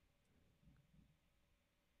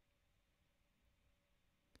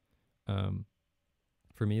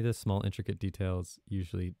 For me, the small intricate details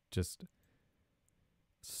usually just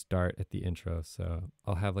start at the intro. So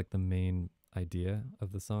I'll have like the main idea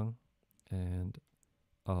of the song and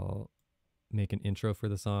I'll make an intro for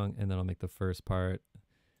the song and then I'll make the first part,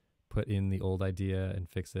 put in the old idea and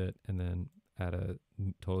fix it, and then add a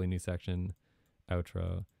totally new section,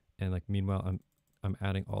 outro. And like meanwhile, I'm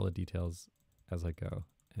adding all the details as I go,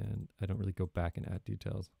 and I don't really go back and add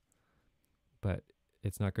details. But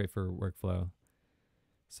it's not great for workflow.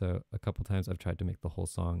 So a couple times I've tried to make the whole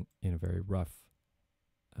song in a very rough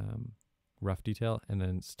detail, and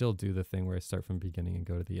then still do the thing where I start from beginning and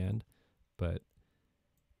go to the end. But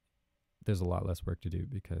there's a lot less work to do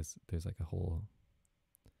because there's like a whole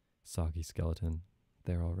soggy skeleton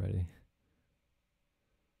there already.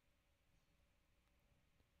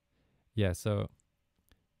 Yeah, so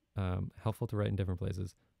helpful to write in different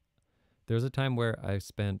places. There's a time where I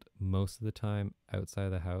spent most of the time outside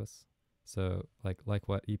of the house. So like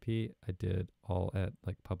What EP, I did all at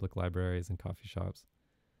like public libraries and coffee shops.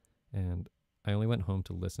 And I only went home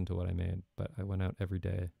to listen to what I made, but I went out every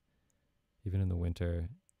day, even in the winter,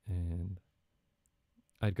 and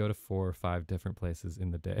I'd go to 4 or 5 different places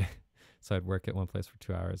in the day. So I'd work at one place for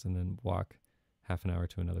 2 hours and then walk half an hour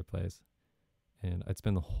to another place. And I'd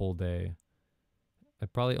spend the whole day.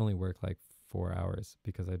 I'd probably only work like 4 hours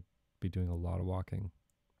because I'd be doing a lot of walking.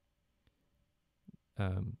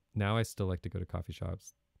 Now I still like to go to coffee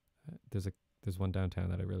shops. There's one downtown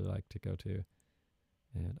that I really like to go to,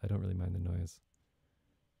 and I don't really mind the noise.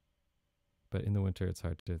 But in the winter, it's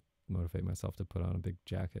hard to motivate myself to put on a big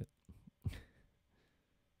jacket.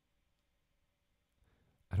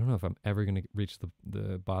 I don't know if I'm ever going to reach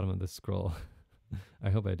the bottom of this scroll. I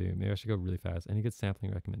hope I do. Maybe I should go really fast. Any good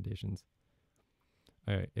sampling recommendations?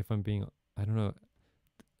 All right, if I'm being, I don't know.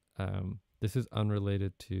 This is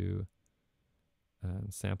unrelated to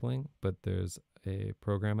sampling, but there's a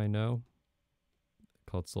program I know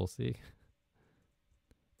called SoulSeek,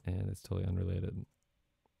 and it's totally unrelated.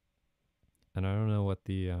 And I don't know what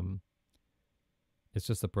the, it's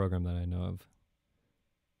just a program that I know of.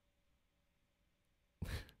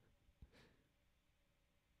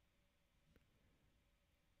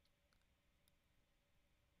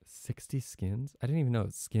 60 skins? I didn't even know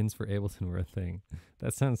skins for Ableton were a thing.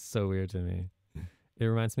 That sounds so weird to me. It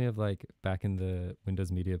reminds me of like back in the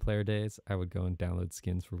Windows Media Player days, I would go and download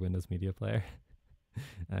skins for Windows Media Player.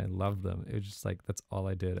 I loved them. It was just like, that's all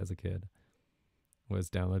I did as a kid, was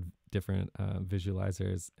download different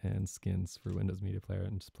visualizers and skins for Windows Media Player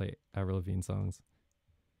and just play Avril Lavigne songs.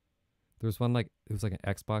 There was one like, it was like an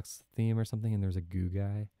Xbox theme or something, and there was a goo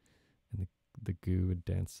guy, and the goo would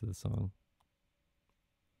dance to the song.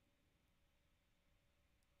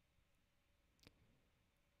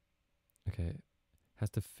 Okay, has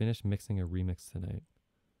to finish mixing a remix tonight.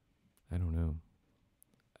 I don't know.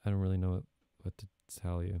 I don't really know what to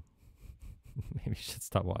tell you. Maybe you should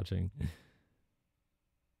stop watching.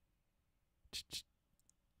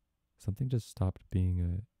 Something just stopped being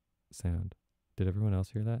a sound. Did everyone else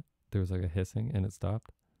hear that? There was like a hissing and it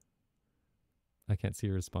stopped. I can't see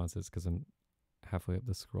your responses because I'm halfway up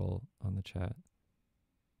the scroll on the chat.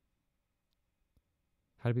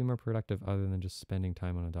 How to be more productive other than just spending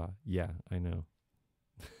time on a DAW. Yeah, I know.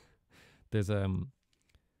 There's I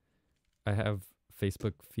have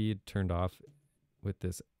Facebook feed turned off with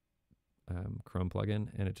this Chrome plugin,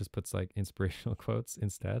 and it just puts like inspirational quotes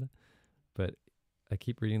instead. But I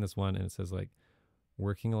keep reading this one and it says like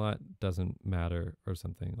working a lot doesn't matter or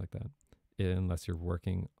something like that, unless you're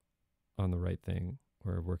working on the right thing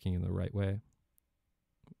or working in the right way.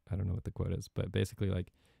 I don't know what the quote is, but basically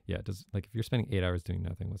like, yeah, does like if you're spending 8 hours doing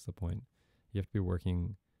nothing, what's the point? You have to be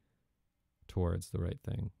working towards the right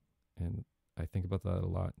thing. And I think about that a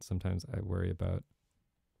lot. Sometimes I worry about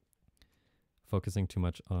focusing too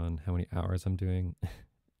much on how many hours I'm doing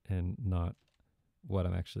and not what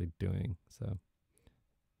I'm actually doing. So,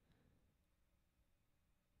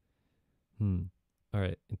 all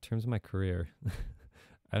right. In terms of my career,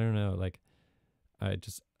 I don't know. Like, I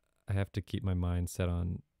have to keep my mind set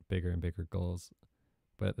on bigger and bigger goals.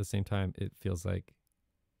 But at the same time, it feels like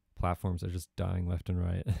platforms are just dying left and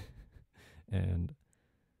right. And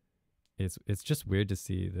it's just weird to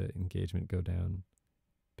see the engagement go down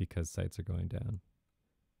because sites are going down.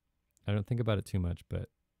 I don't think about it too much, but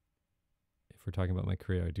if we're talking about my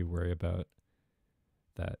career, I do worry about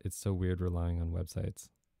that. It's so weird relying on websites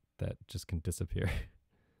that just can disappear.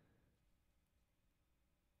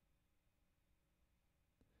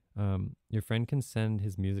 Your friend can send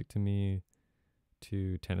his music to me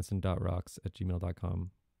to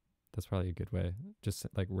tennyson.rocks@gmail.com. That's probably a good way. Just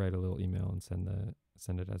like write a little email and send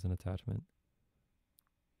it as an attachment.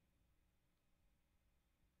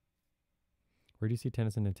 Where do you see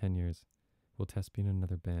Tennyson in 10 years? Will Tess be in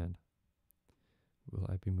another band? Will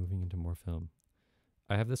I be moving into more film?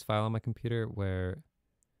 I have this file on my computer where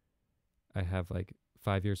I have like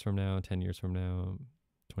 5 years from now, 10 years from now,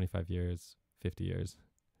 25 years, 50 years.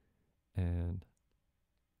 And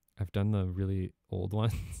I've done the really old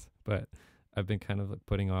ones, but I've been kind of like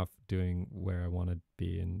putting off doing where I want to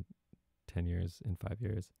be in 10 years, in 5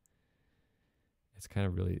 years. It's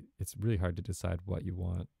really hard to decide what you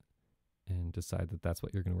want and decide that that's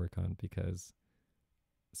what you're going to work on, because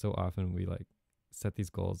so often we like set these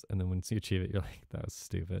goals and then once you achieve it, you're like, that was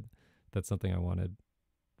stupid. That's something I wanted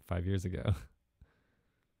 5 years ago.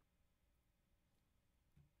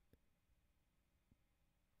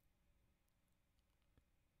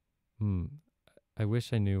 I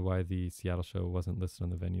wish I knew why the Seattle show wasn't listed on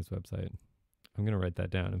the venue's website. I'm going to write that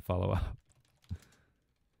down and follow up.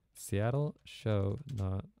 Seattle show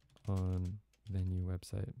not on venue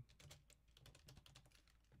website.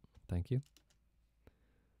 Thank you.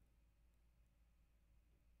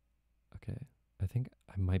 Okay, I think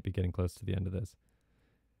I might be getting close to the end of this.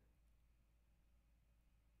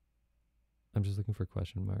 I'm just looking for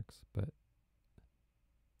question marks, but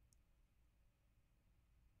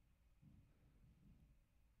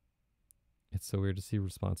it's so weird to see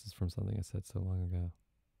responses from something I said so long ago.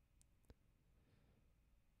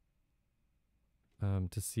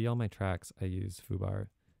 To see all my tracks, I use Foobar,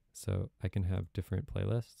 so I can have different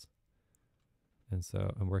playlists. And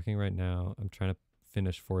so I'm working right now. I'm trying to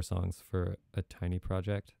finish 4 songs for a tiny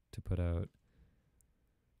project to put out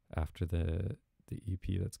after the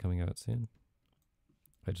EP that's coming out soon.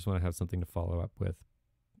 I just want to have something to follow up with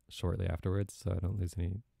shortly afterwards so I don't lose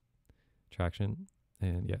any traction.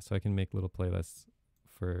 And yeah, so I can make little playlists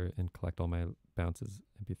and collect all my bounces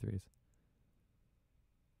MP3s.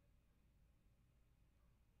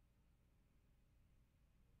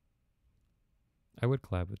 I would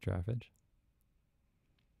collab with Draffage.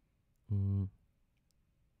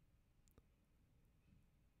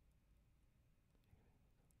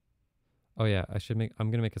 Oh yeah,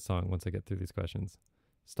 I'm gonna make a song once I get through these questions.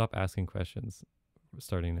 Stop asking questions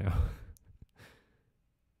starting now.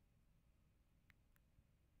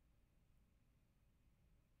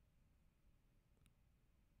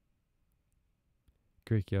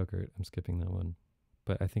 Greek yogurt, I'm skipping that one.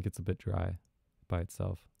 But I think it's a bit dry by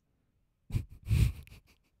itself.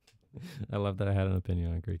 I love that I had an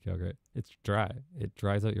opinion on Greek yogurt. It's dry. It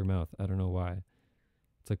dries out your mouth. I don't know why.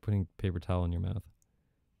 It's like putting paper towel in your mouth.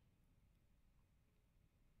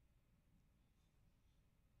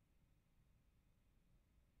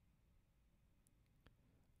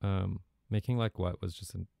 Making Like What was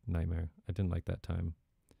just a nightmare. I didn't like that time.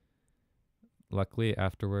 Luckily,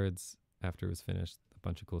 afterwards, after it was finished, a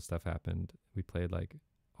bunch of cool stuff happened. We played like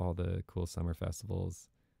all the cool summer festivals.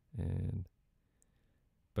 And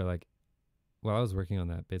but like while I was working on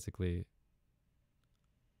that, basically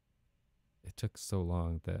it took so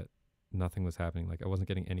long that nothing was happening. Like I wasn't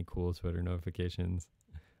getting any cool Twitter notifications.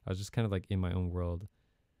 I was just kind of like in my own world.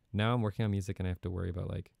 Now I'm working on music and I have to worry about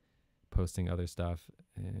like posting other stuff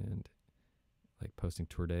and like posting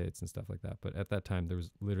tour dates and stuff like that. But at that time there was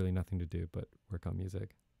literally nothing to do but work on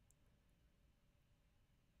music.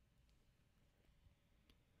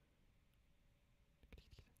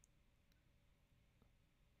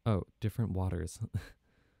 Oh, different waters.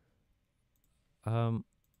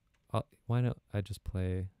 Why not I just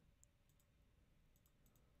play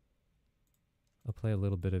I'll play a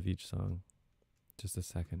little bit of each song. Just a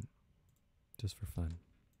second. Just for fun.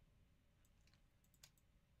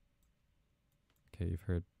 Okay, you've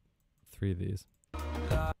heard 3 of these.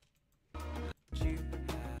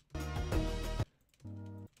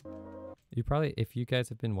 You probably, if you guys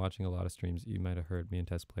have been watching a lot of streams, you might have heard me and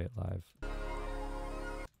Tess play it live.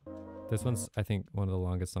 This one's, I think, one of the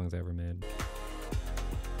longest songs I ever made.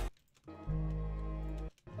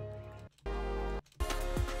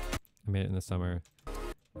 I made it in the summer.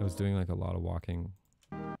 I was doing like a lot of walking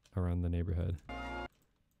around the neighborhood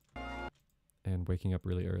and waking up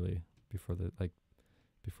really early before the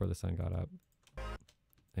sun got up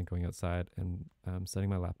and going outside and setting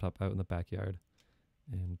my laptop out in the backyard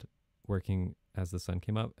and working as the sun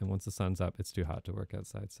came up. And once the sun's up, it's too hot to work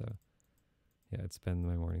outside. So yeah, I'd spend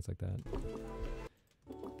my mornings like that.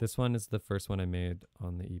 This one is the first one I made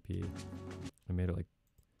on the EP. I made it like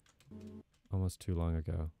almost too long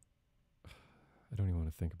ago. I don't even want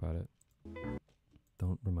to think about it.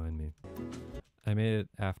 Don't remind me. I made it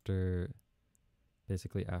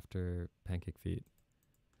basically after Pancake Feet,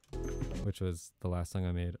 which was the last song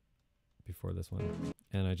I made before this one.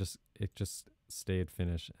 And it just stayed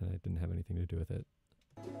finished and I didn't have anything to do with it.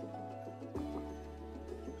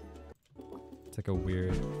 It's like a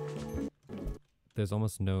weird, there's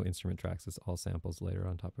almost no instrument tracks. It's all samples later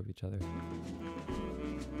on top of each other.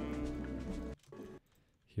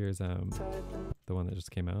 Here's the one that just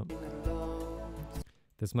came out.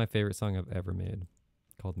 This is my favorite song I've ever made,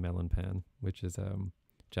 called Melon Pan, which is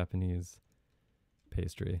Japanese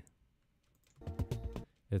pastry.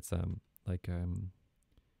 It's like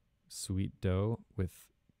sweet dough with,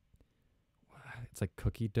 it's like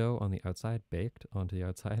cookie dough on the outside, baked onto the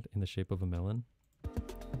outside in the shape of a melon.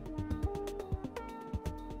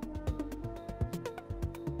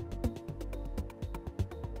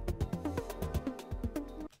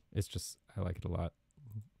 It's just, I like it a lot.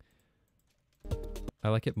 I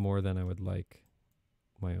like it more than I would like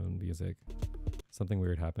my own music. Something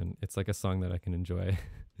weird happened. It's like a song that I can enjoy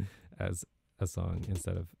as a song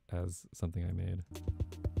instead of as something I made.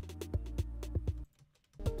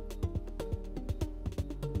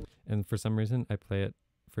 And for some reason I play it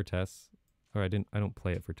for Tess, or I don't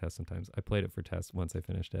play it for Tess sometimes. I played it for Tess once I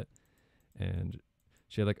finished it, and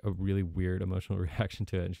she had like a really weird emotional reaction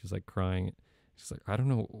to it, and she was like crying. She's like, I don't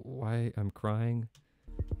know why I'm crying.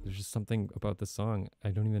 There's just something about this song. I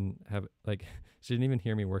don't even have, like, she didn't even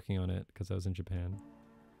hear me working on it because I was in Japan.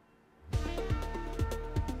 I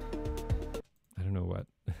don't know what,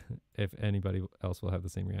 if anybody else will have the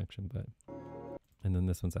same reaction, but, and then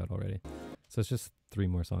this one's out already. So it's just 3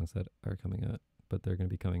 more songs that are coming out, but they're going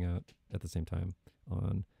to be coming out at the same time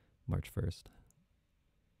on March 1st.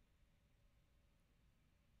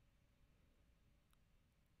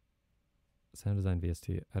 Sound design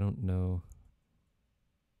VST. I don't know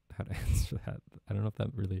how to answer that. I don't know if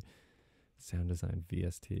that really sound design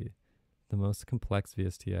VST. The most complex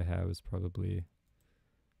VST I have is probably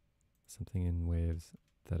something in Waves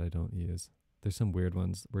that I don't use. There's some weird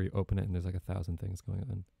ones where you open it and there's like 1,000 things going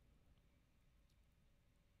on.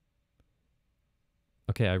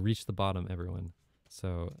 Okay, I reached the bottom, everyone.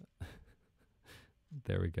 So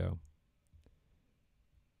there we go.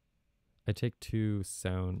 I take 2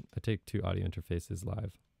 audio interfaces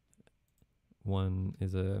live. One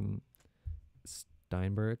is a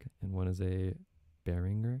Steinberg and one is a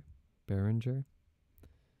Behringer. And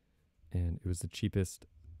it was the cheapest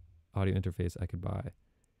audio interface I could buy.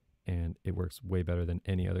 And it works way better than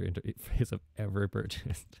any other interface I've ever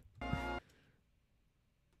purchased. I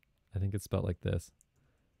think it's spelled like this.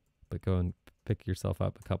 But go and pick yourself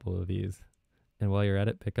up a couple of these. And while you're at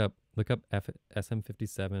it, look up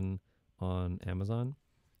SM57 on Amazon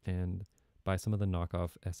and buy some of the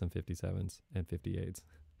knockoff SM57s and 58s.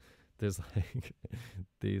 There's like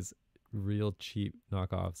these real cheap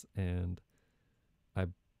knockoffs and I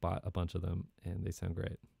bought a bunch of them and they sound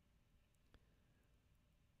great.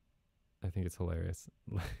 I think it's hilarious,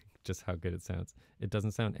 like just how good it sounds. It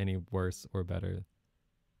doesn't sound any worse or better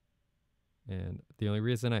And the only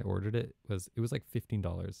reason I ordered it was like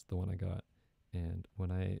 $15, the one I got. And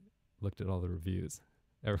when I looked at all the reviews,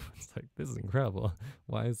 everyone's like, this is incredible.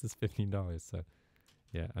 Why is this $15? So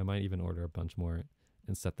yeah, I might even order a bunch more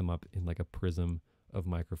and set them up in like a prism of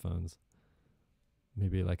microphones.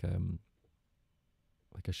 Maybe like a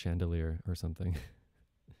chandelier or something.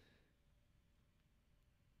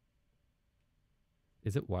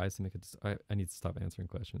 Is it wise to make it? I need to stop answering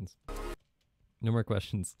questions. No more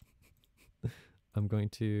questions. I'm going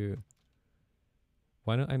to...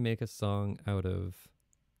 Why don't I make a song out of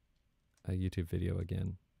a YouTube video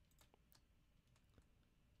again?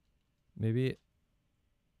 Maybe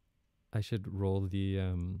I should roll the...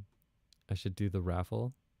 I should do the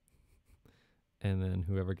raffle. And then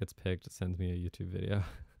whoever gets picked sends me a YouTube video.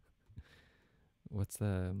 What's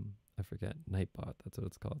the... I forget. Nightbot. That's what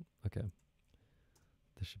it's called. Okay.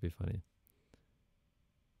 This should be funny.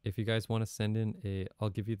 If you guys want to send in a... I'll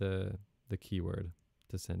give you the keyword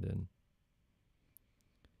to send in.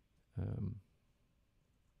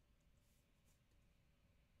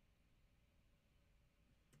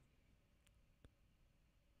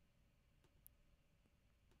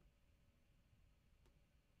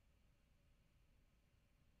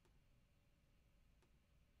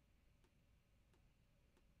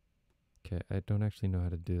 Okay, I don't actually know how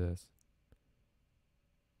to do this.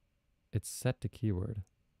 It's set to keyword,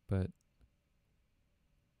 but...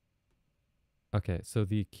 Okay, so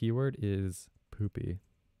the keyword is poopy.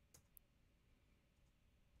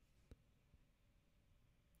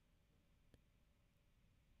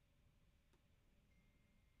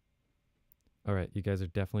 All right, you guys are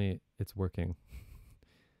definitely... It's working.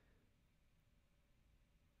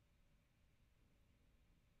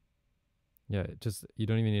 Yeah, just... You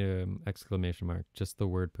don't even need an exclamation mark. Just the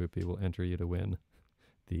word poopy will enter you to win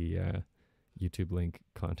the YouTube link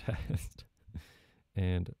contest.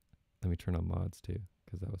 And let me turn on mods too,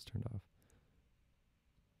 because that was turned off.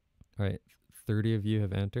 All right, 30 of you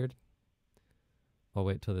have entered. I'll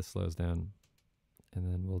wait till this slows down, and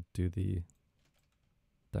then we'll do the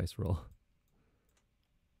dice roll.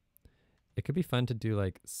 It could be fun to do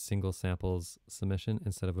like single samples submission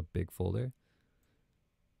instead of a big folder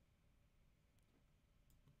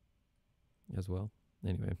as well.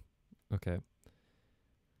 Anyway, okay.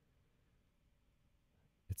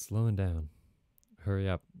 It's slowing down. Hurry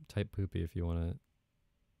up. Type poopy if you want to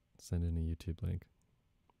send in a YouTube link.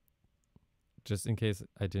 Just in case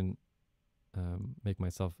I didn't make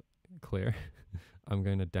myself clear, I'm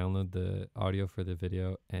going to download the audio for the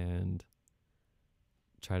video and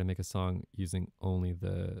try to make a song using only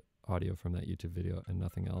the audio from that YouTube video and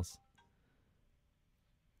nothing else.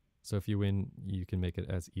 So if you win, you can make it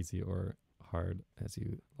as easy or hard as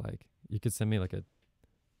you like. You could send me like a...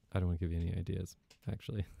 I don't want to give you any ideas,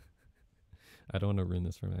 actually. I don't want to ruin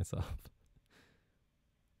this for myself.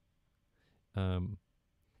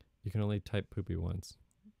 You can only type poopy once.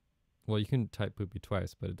 Well, you can type poopy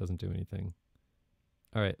twice, but it doesn't do anything.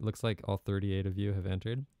 All right, looks like all 38 of you have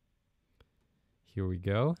entered. Here we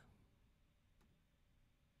go.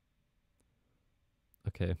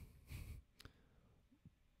 Okay.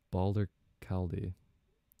 Balder Caldi.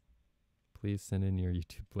 Please send in your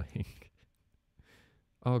YouTube link.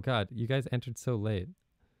 Oh God, you guys entered so late.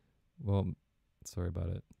 Well, sorry about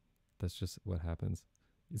it. That's just what happens.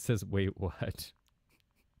 It says, wait, what?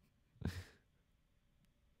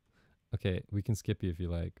 Okay, we can skip you if you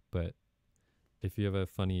like, but if you have a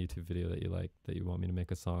funny YouTube video that you like, that you want me to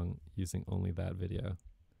make a song using only that video,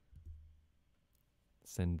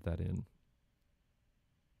 send that in.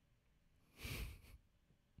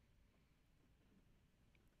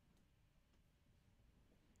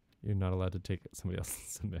 You're not allowed to take somebody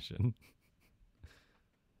else's submission.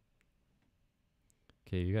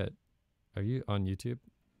 Okay, you got... Are you on YouTube?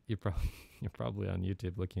 You're probably on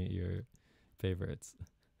YouTube looking at your favorites.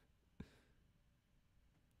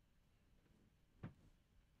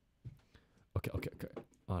 Okay.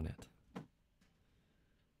 On it.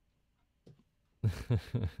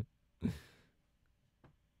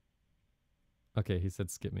 Okay, he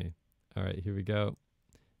said skip me. All right, here we go.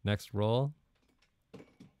 Next roll.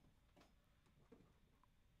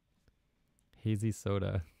 Hazy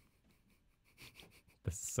soda.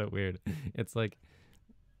 This is so weird. It's like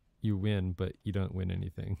you win, but you don't win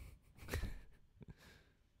anything.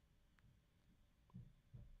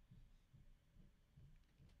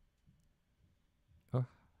 Oh,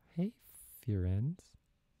 hey, friends.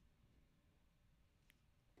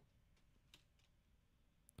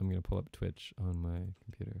 I'm going to pull up Twitch on my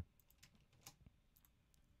computer.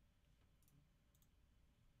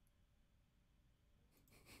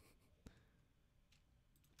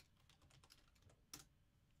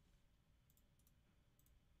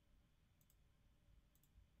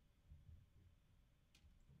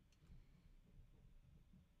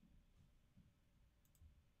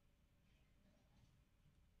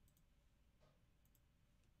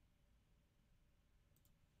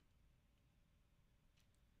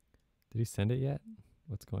 Did he send it yet?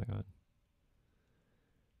 What's going on?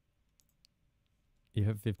 You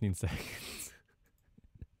have 15 seconds.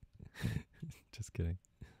 Just kidding.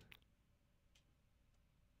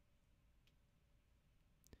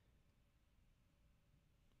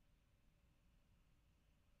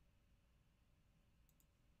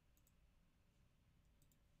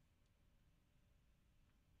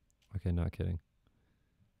 Okay, not kidding.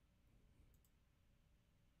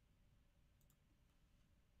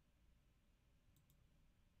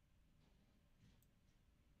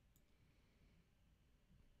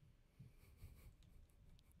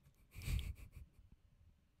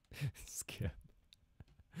 Skip.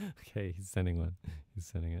 Okay, he's sending one. He's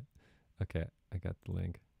sending it. Okay, I got the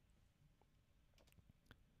link.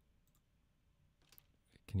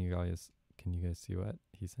 Can you guys see what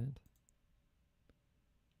he sent?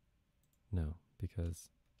 No, because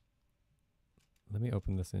let me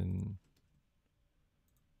open this in.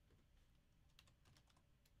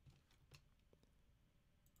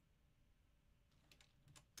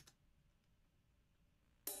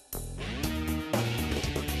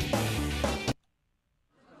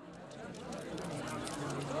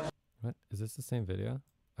 What? Is this the same video?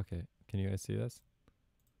 Okay, can you guys see this?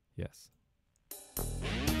 Yes.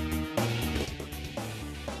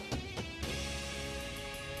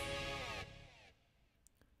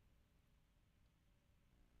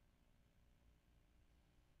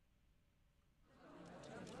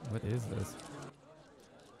 What is this?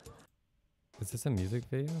 Is this a music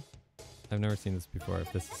video? I've never seen this before,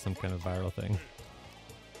 if this is some kind of viral thing.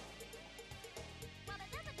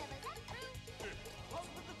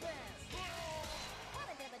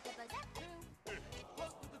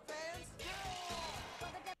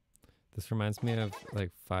 This reminds me of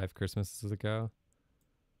like 5 Christmases ago.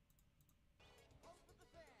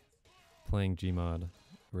 Playing Gmod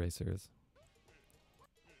Racers.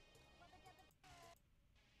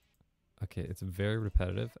 Okay, it's very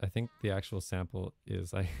repetitive. I think the actual sample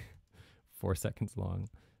is like 4 seconds long,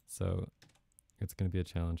 so it's going to be a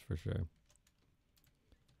challenge for sure.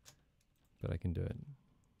 But I can do it.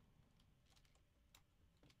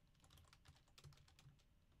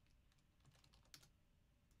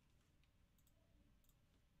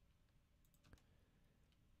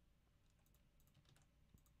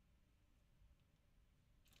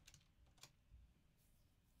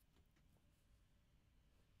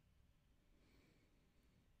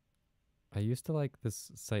 I used to like this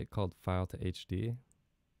site called File to HD,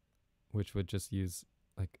 which would just use,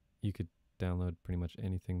 like, you could download pretty much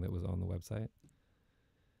anything that was on the website.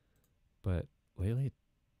 But lately it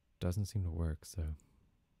doesn't seem to work, so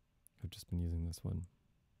I've just been using this one.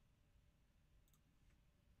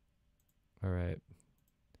 All right.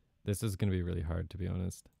 This is going to be really hard, to be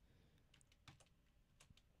honest.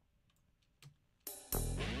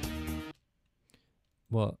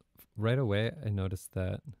 Well, right away I noticed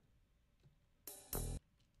that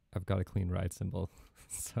I've got a clean ride symbol,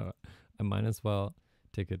 so I might as well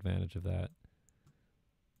take advantage of that.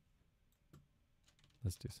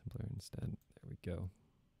 Let's do simpler instead. There we go.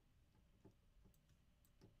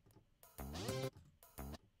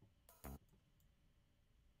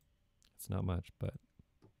 It's not much, but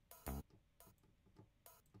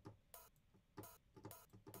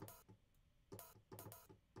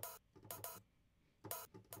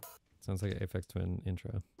sounds like an Aphex Twin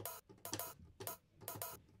intro.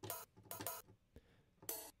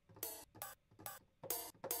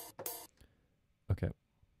 Okay,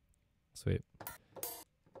 sweet.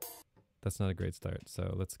 That's not a great start,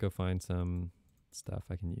 so let's go find some stuff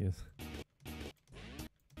I can use.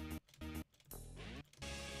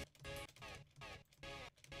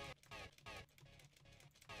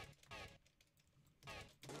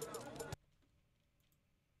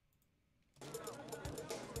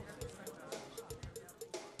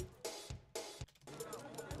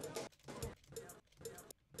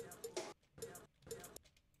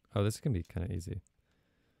 Oh, this can be kind of easy.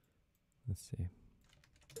 Let's see.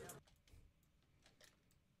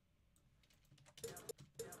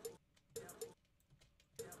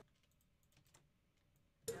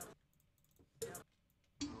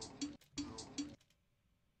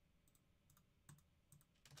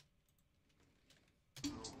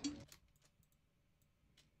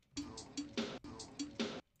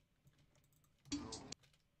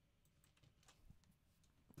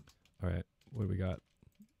 All right, what do we got?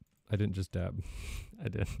 I didn't just dab. I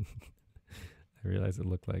did. I realized it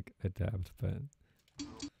looked like I dabbed, but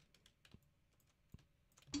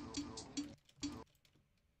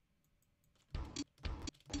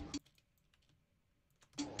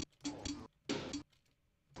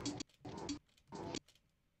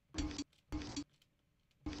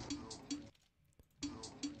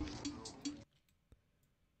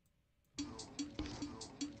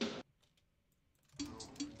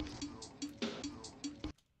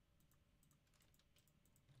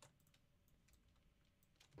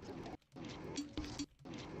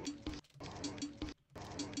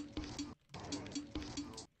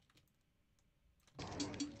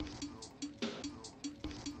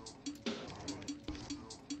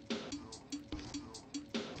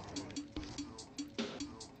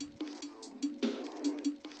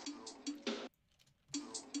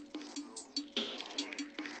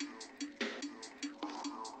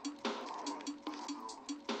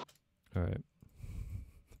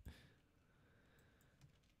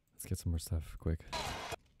Get some more stuff quick.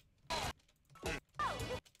 I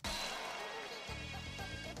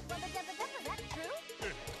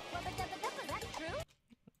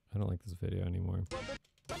don't like this video anymore.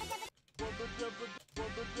 Oh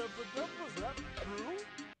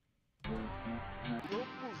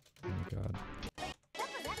my god.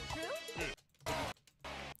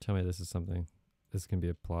 Tell me this is something. This can be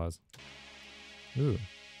applause. Ooh.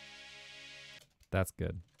 That's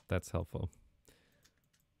good. That's helpful.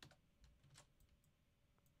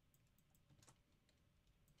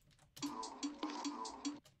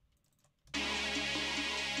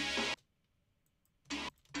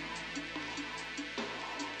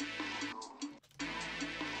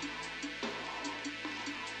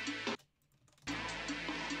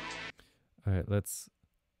 All right, let's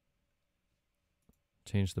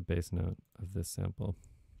change the bass note of this sample.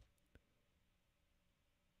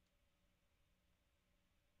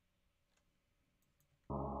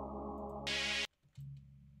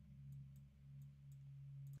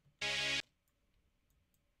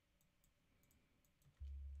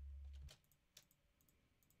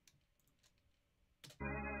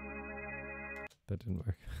 That didn't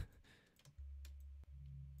work.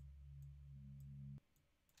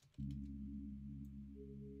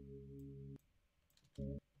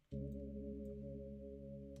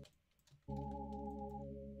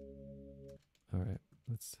 All right,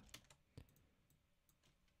 let's.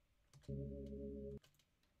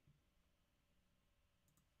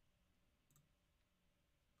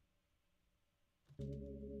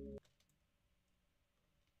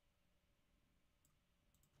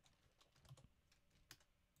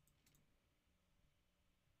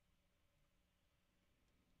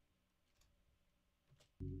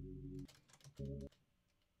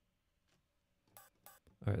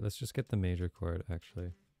 All right, let's just get the major chord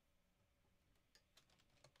actually.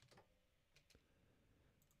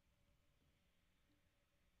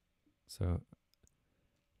 So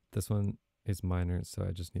this one is minor, so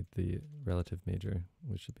I just need the relative major,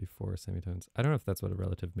 which should be 4 semitones. I don't know if that's what a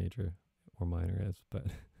relative major or minor is, but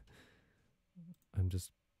I'm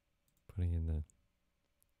just putting in the...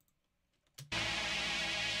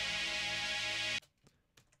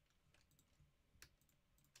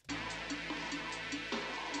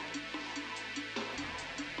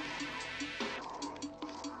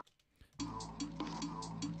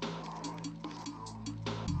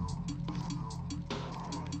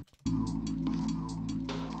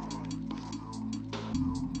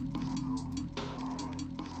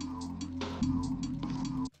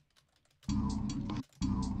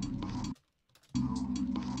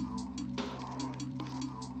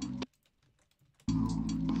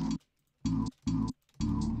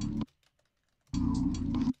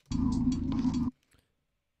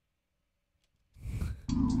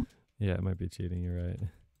 Yeah, it might be cheating, you're right.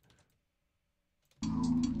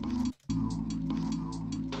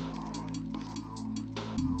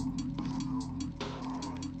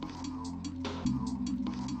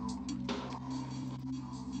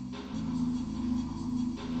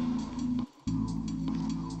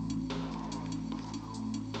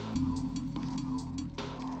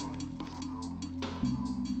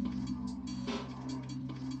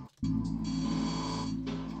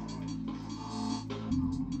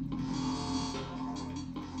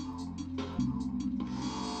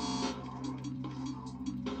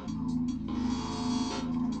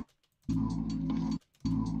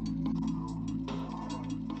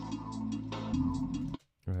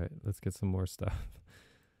 Alright, let's get some more stuff.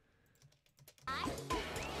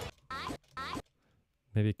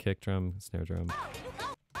 Maybe kick drum, snare drum.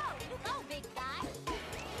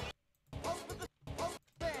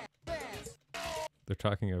 They're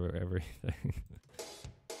talking over everything.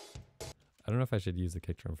 I don't know if I should use the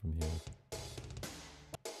kick drum from here.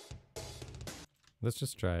 Let's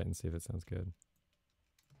just try it and see if it sounds good.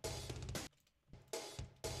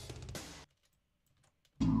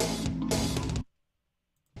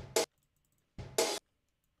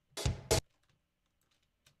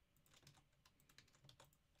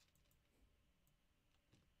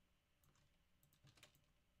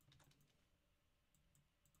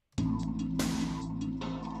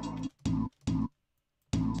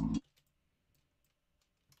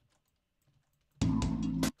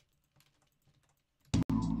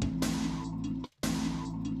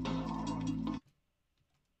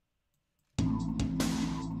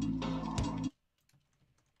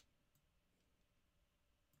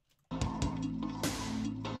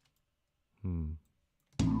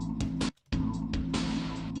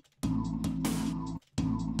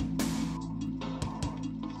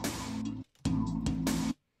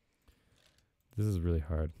 This is really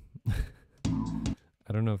hard. I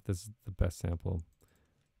I don't know if this is the best sample,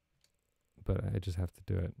 but I just have to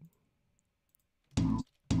do it.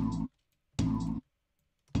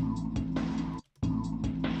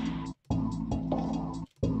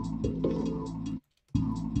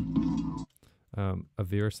 A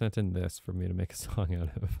viewer sent in this for me to make a song out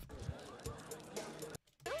of.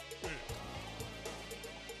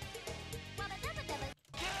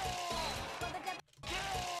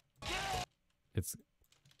 It's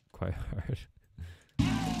quite hard.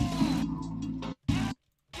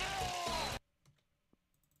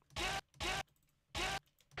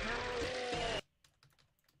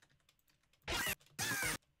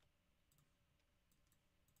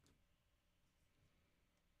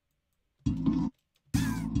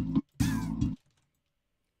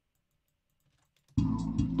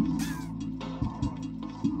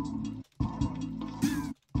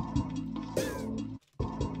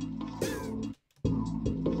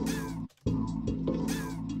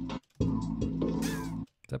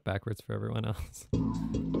 Is that backwards for everyone else?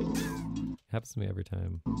 Happens to me every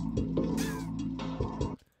time.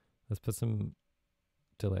 Let's put some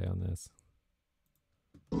delay on this.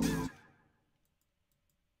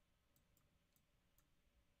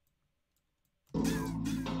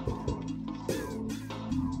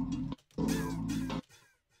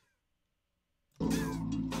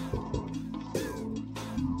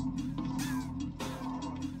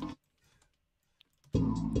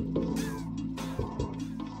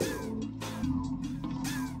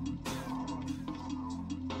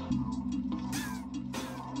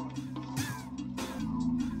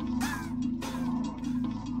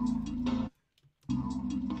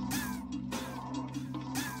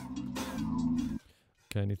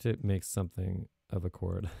 Okay, I need to make something of a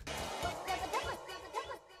chord.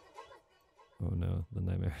 Oh no, the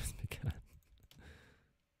nightmare has begun.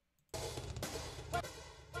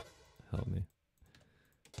 Help me.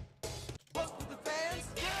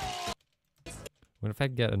 What if I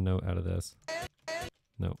get a note out of this?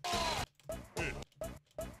 No.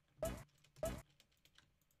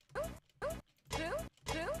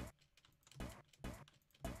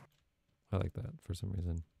 I like that for some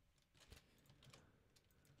reason.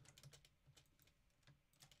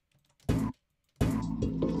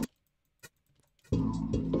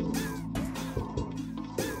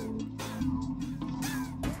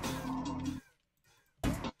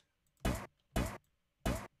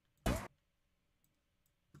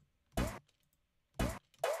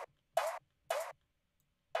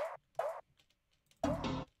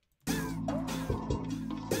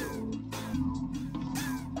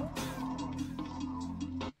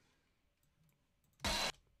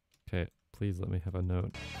 Okay, please let me have a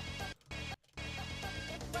note.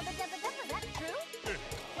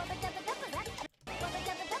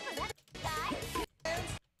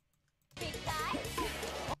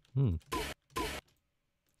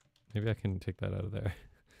 Maybe I can take that out of there.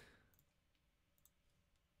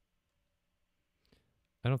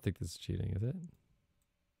 I don't think this is cheating, is it?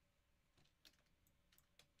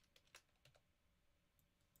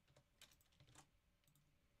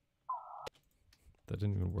 That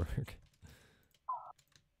didn't even work.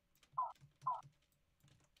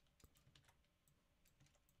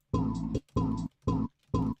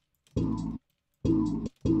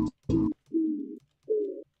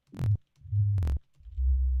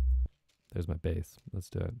 There's my bass. Let's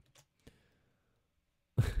do it.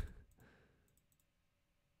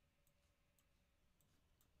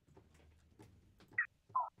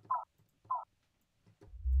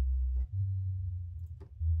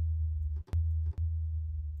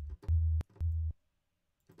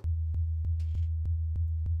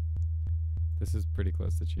 This is pretty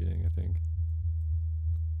close to cheating, I think.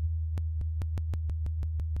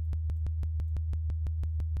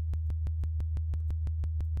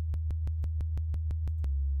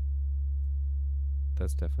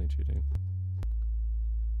 That's definitely cheating.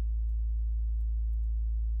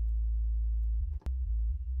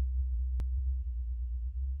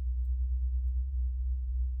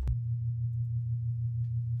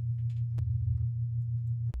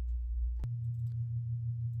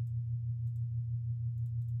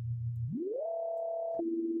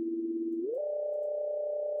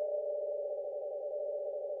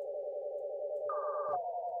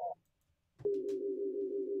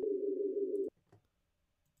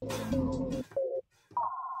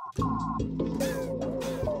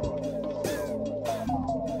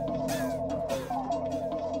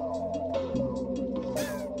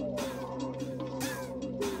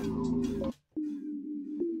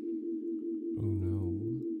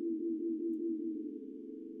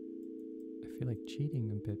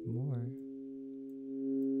 Cheating a bit more.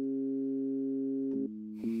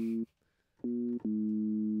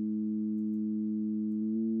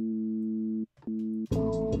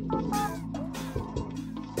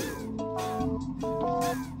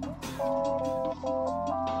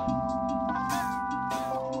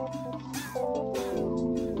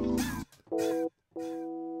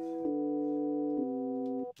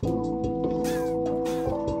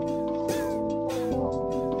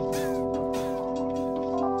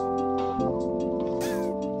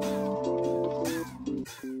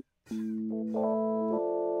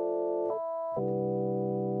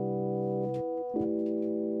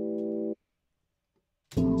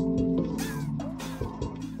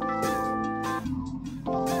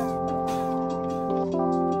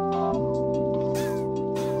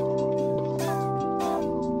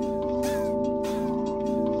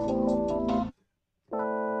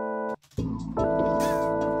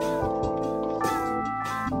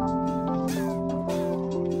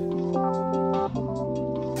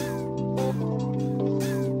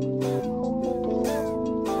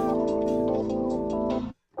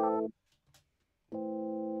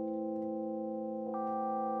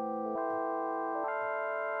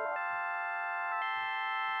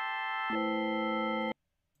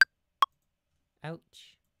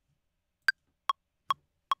 Ouch.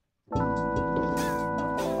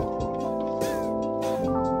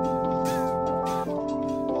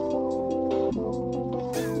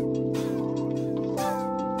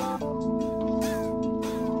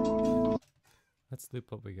 Let's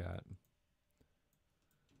loop what we got.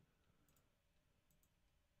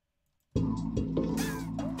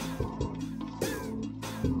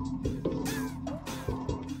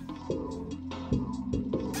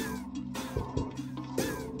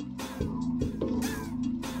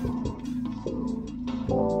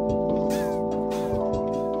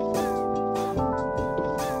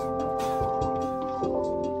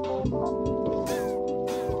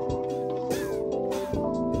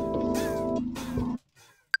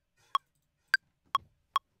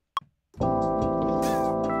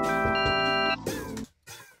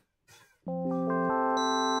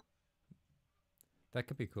 That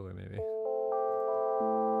could be cooler, maybe.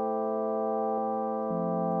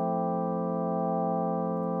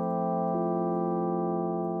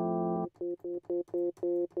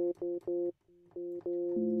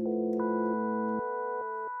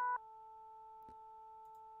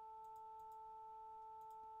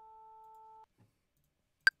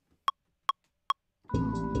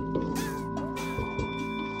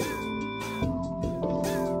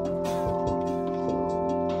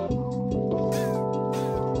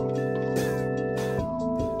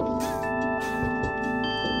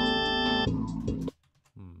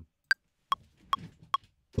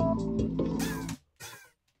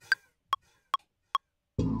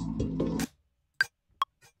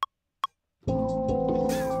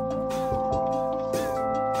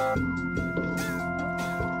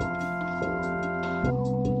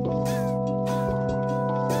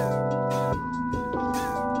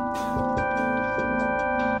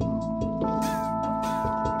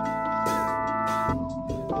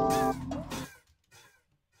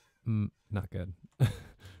 Not good. Let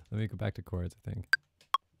me go back to chords, I think.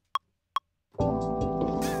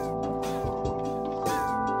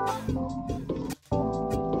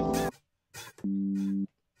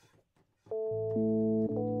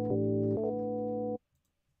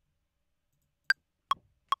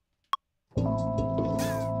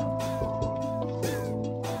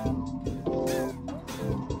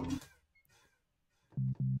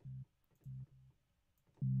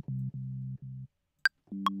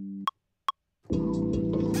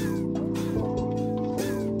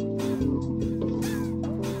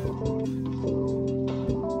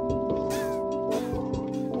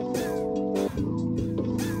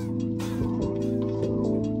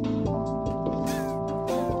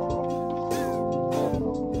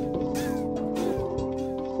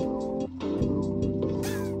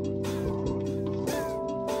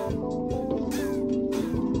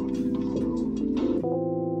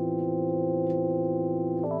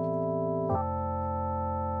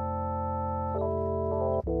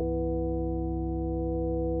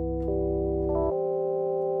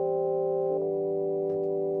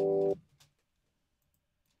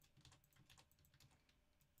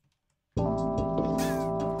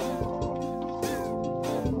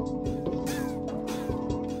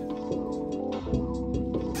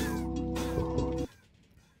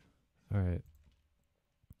 All right.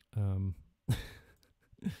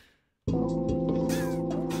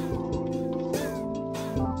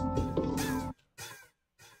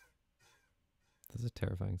 That's a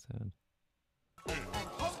terrifying sound.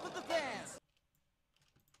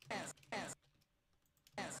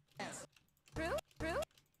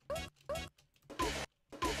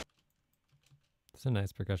 It's a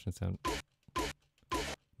nice percussion sound.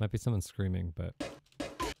 Might be someone screaming, but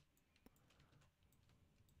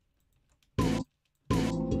I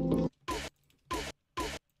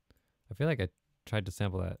feel like I tried to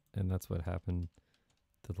sample that and that's what happened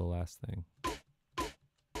to the last thing.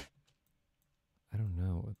 I don't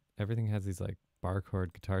know. Everything has these like bar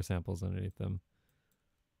chord guitar samples underneath them.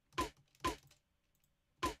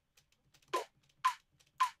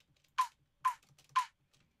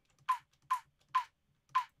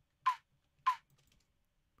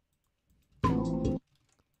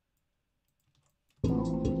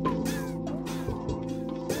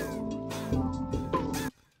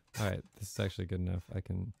 Alright, this is actually good enough. I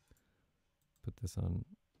can put this on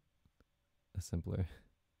a simpler.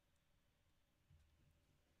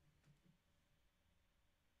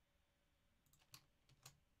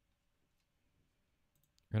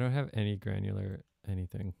 I don't have any granular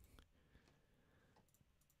anything.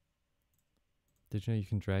 Did you know you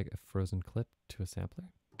can drag a frozen clip to a sampler?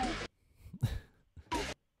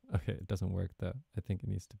 Okay, it doesn't work though. I think it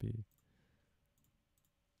needs to be...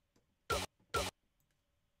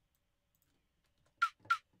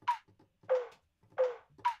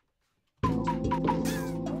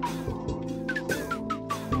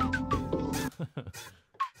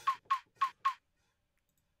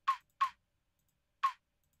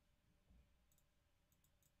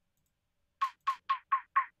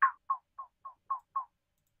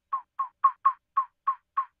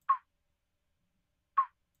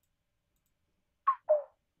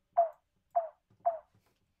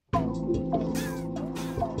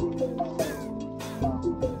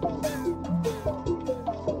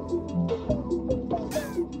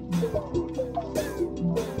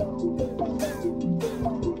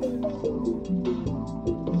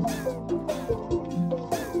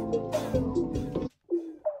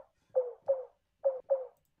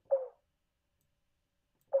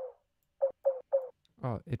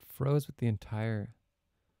 Oh, it froze with the entire...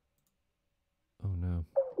 Oh no.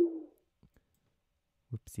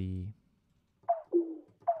 Whoopsie.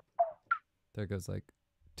 There goes like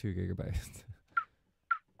 2 gigabytes.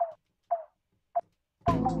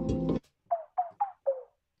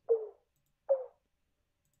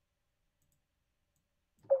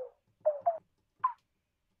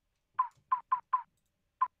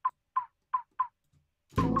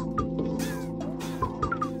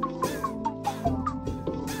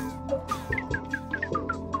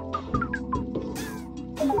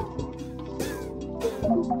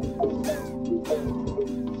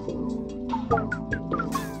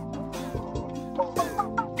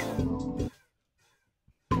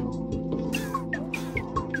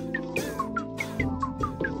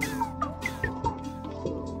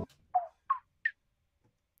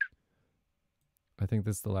 I think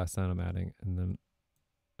this is the last sound I'm adding, and then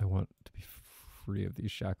I want to be free of these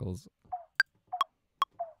shackles.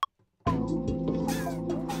 Let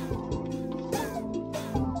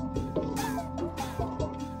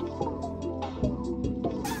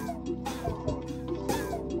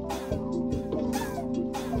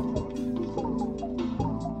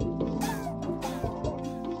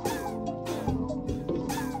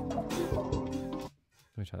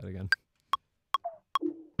me try that again.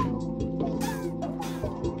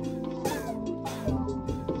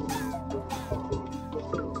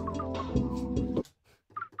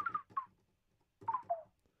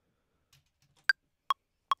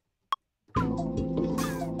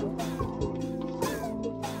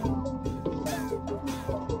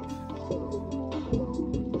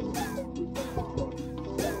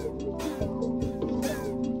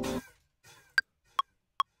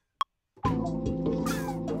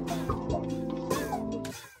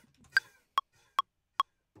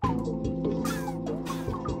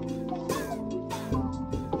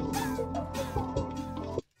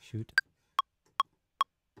 Shoot.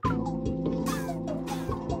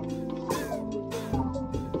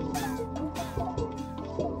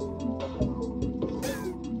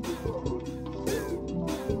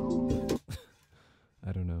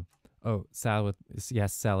 I don't know. Oh, salad.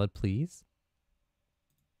 Yes, salad, please.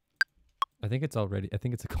 I think it's already. I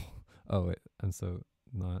think it's a call. Oh, wait, I'm so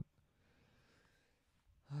not.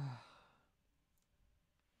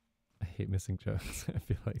 I hate missing jokes. I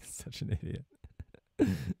feel like such an idiot.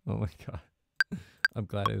 Oh my god. I'm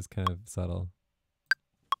glad it was kind of subtle.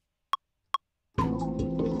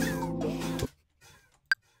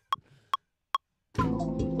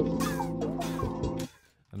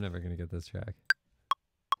 I'm never gonna get this track.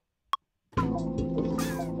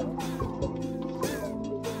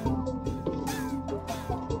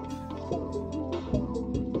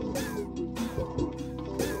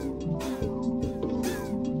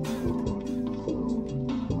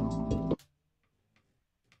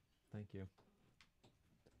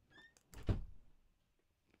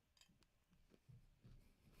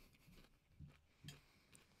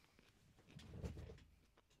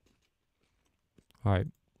 All right.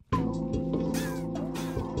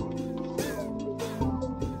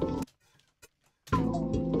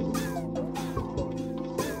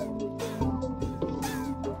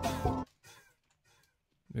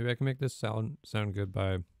 Maybe I can make this sound good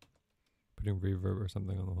by putting reverb or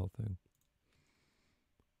something on the whole thing.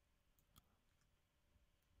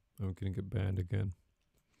 I'm gonna get banned again.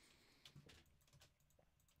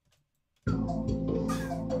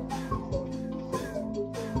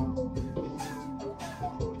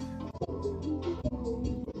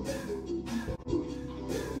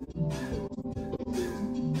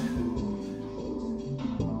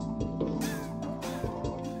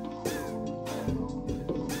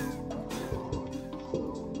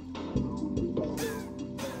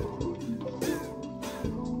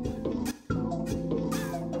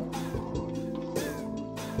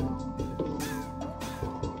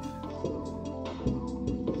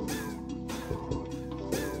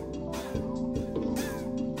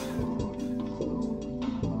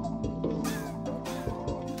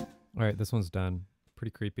 All right, this one's done. Pretty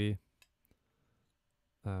creepy.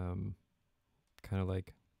 Kind of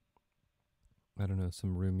like, I don't know,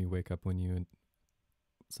 some room you wake up in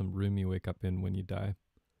when you die.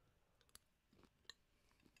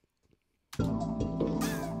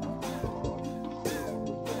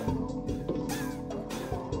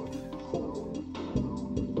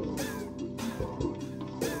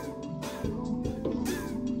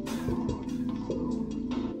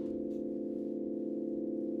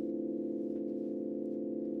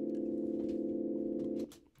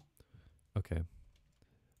 Okay.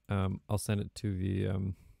 I'll send it to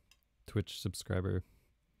the Twitch subscriber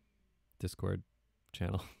Discord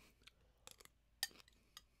channel.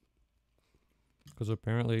 Because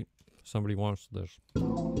apparently somebody wants this.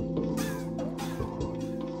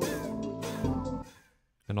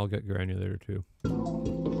 And I'll get granulator too.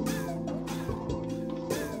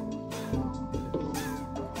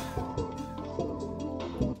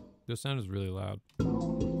 This sound is really loud.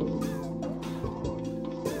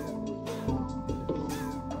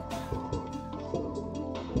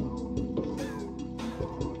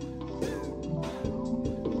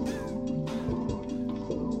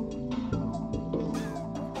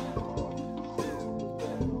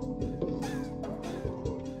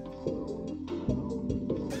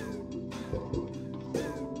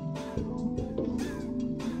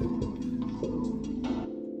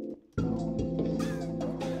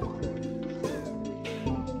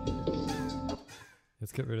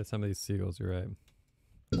 Let's get rid of some of these seagulls, you're right.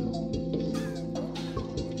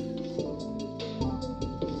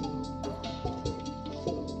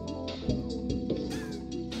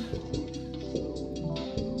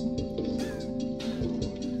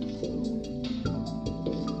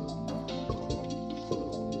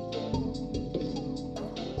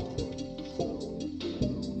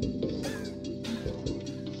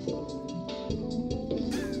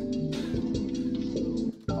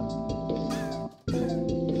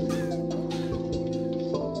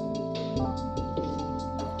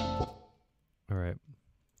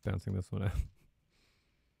 Bouncing this one out.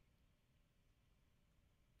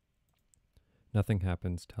 Nothing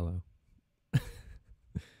happens, Tello.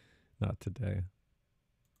 Not today.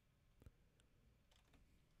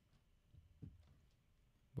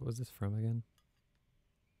 What was this from again?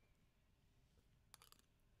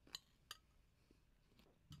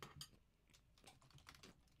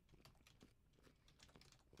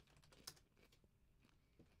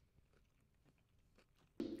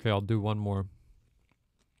 Okay, I'll do one more.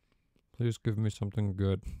 Please give me something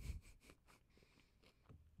good.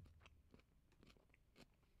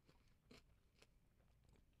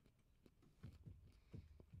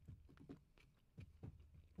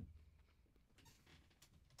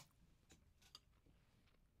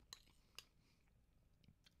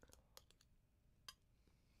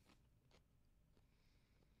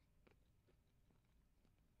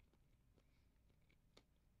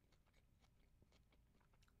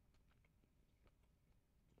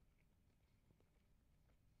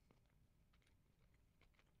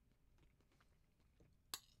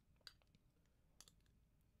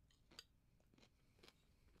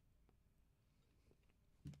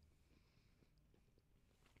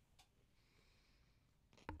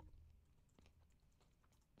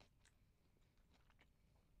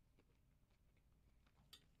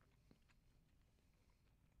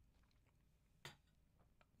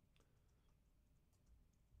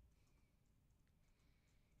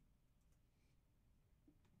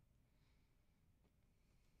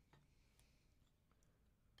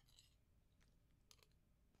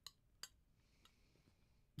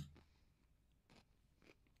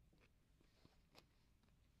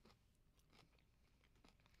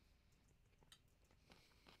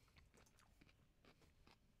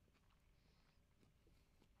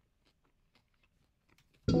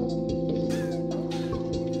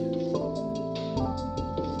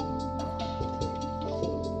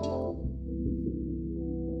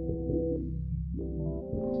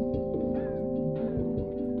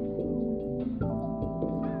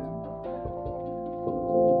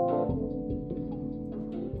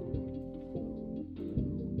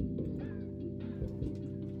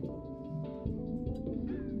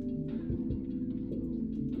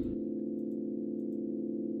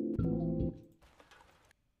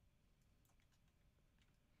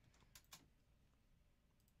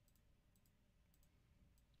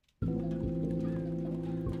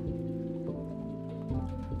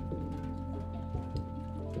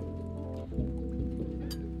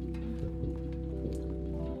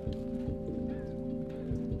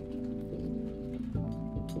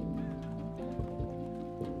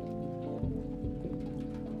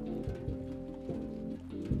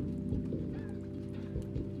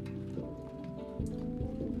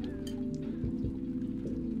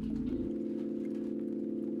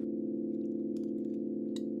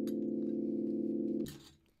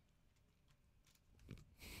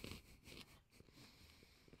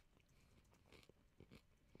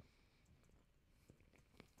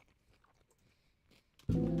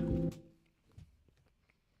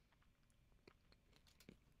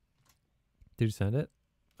 Did you send it?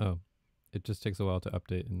 Oh, it just takes a while to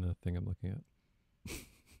update in the thing I'm looking at.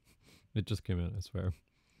 It just came in, I swear.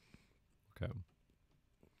 Okay.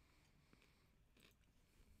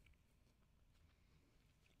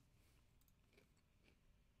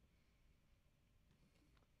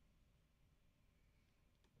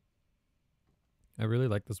 I really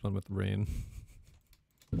like this one with rain.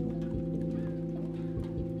 Can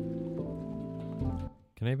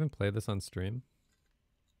I even play this on stream?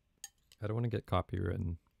 I don't want to get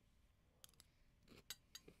copywritten.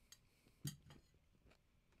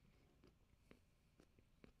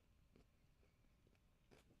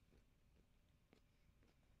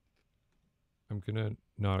 I'm gonna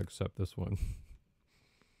not accept this one.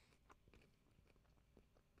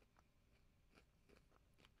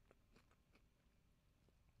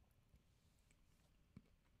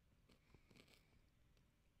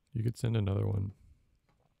 You could send another one,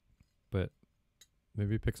 but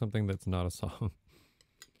maybe pick something that's not a song.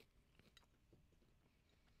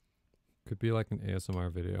 Could be like an ASMR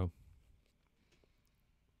video.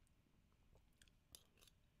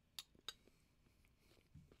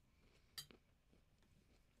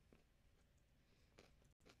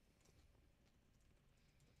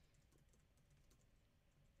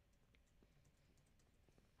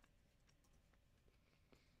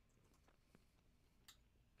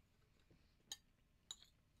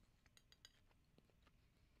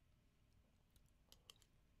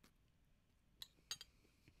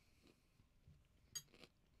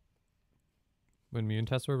 When me and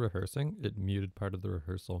Tess were rehearsing, it muted part of the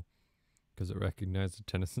rehearsal because it recognized a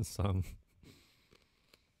Tennyson song.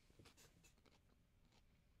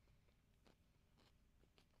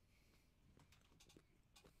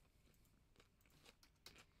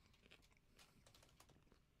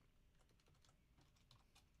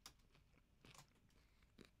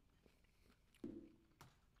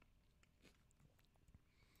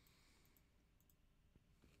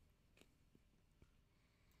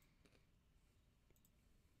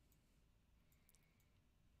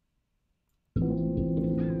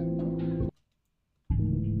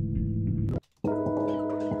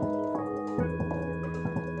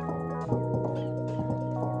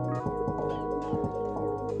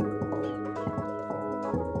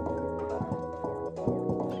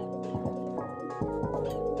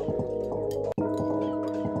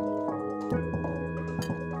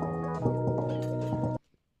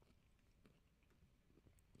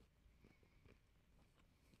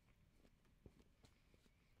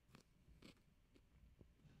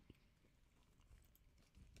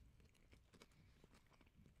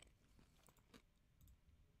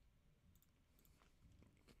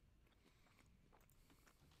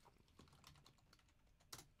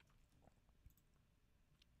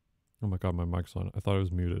 Oh my god, my mic's on. I thought it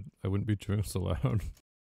was muted. I wouldn't be chewing so loud.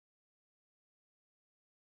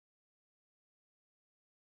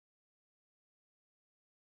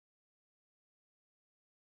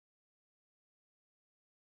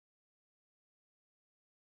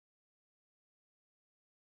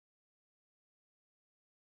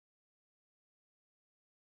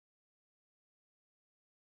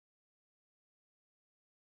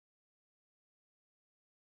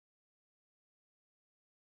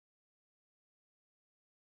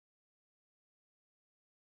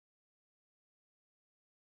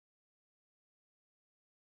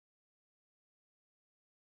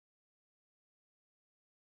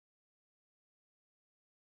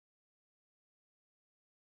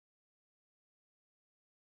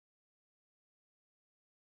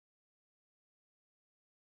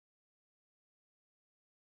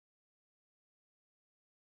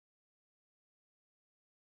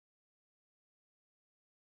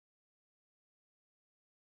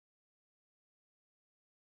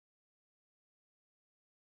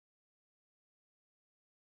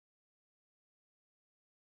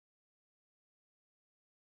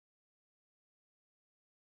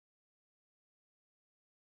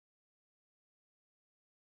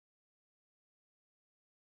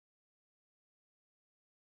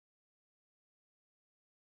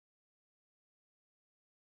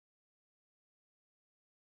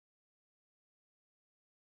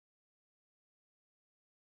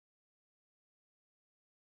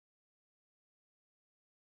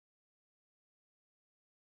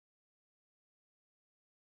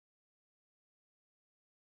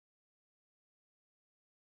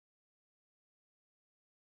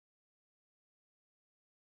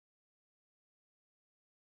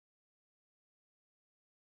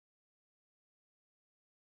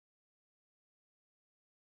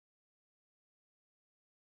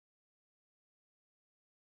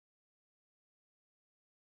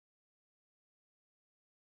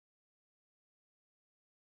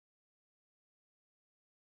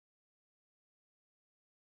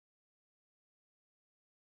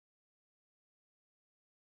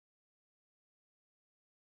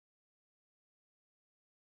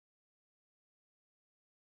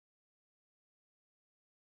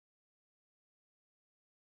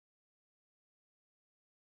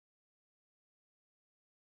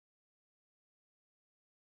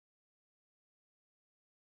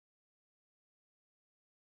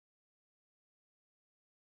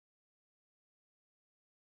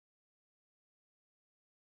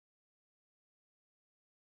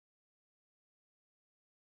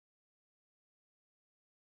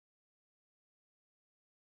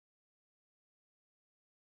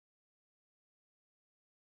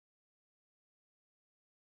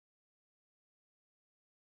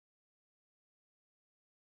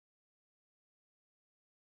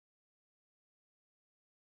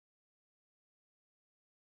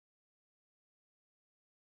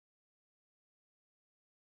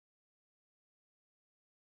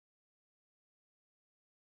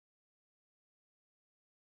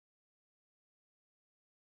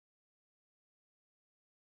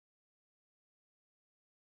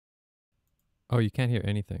 Oh, you can't hear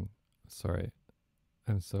anything. Sorry.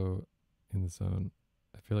 I'm so in the zone.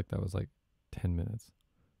 I feel like that was like 10 minutes.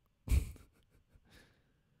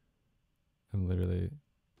 I'm literally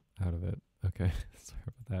out of it. Okay. Sorry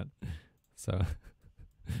about that. So,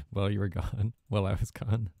 while you were gone, while I was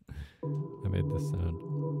gone, I made this sound.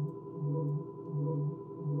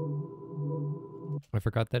 I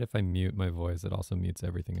forgot that if I mute my voice, it also mutes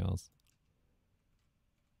everything else.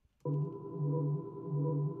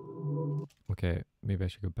 Okay, maybe I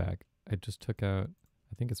should go back. I just took out,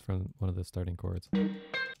 I think it's from one of the starting chords.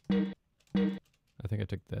 I think I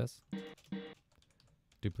took this,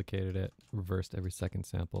 duplicated it, reversed every second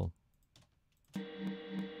sample,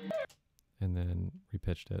 and then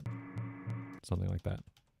repitched it. Something like that.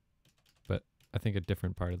 But I think a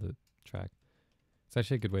different part of the track. It's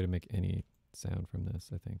actually a good way to make any sound from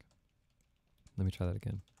this, I think. Let me try that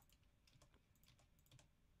again.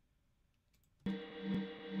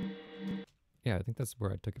 Yeah, I think that's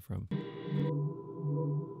where I took it from.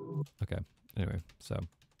 Okay, anyway, so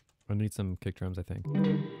I need some kick drums, I think.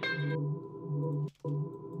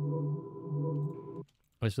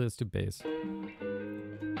 Actually, let's do bass.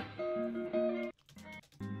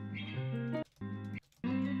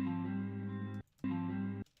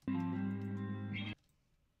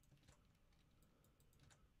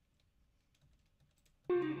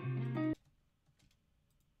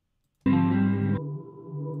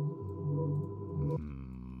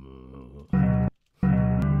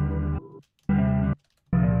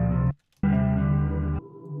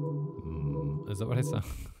 Is that what I sound?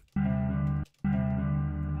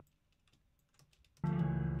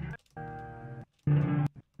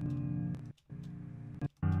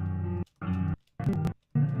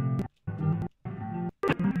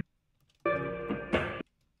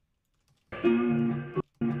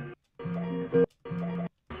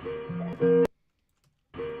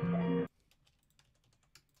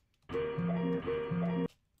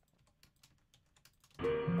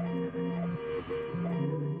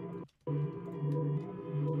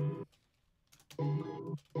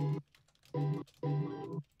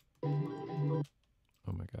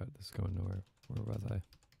 Oh my god, this is going nowhere. Where was I?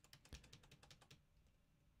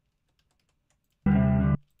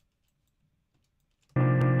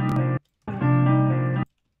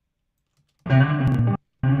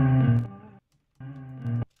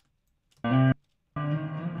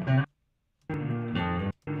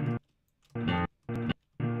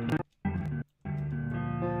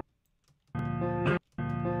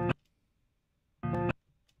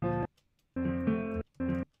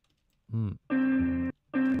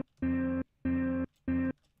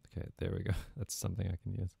 Okay, there we go. That's something I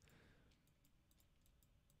can use.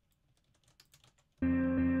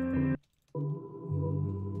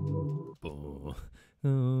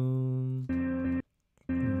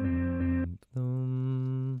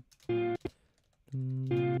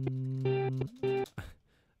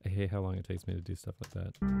 I hate how long it takes me to do stuff like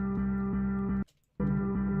that.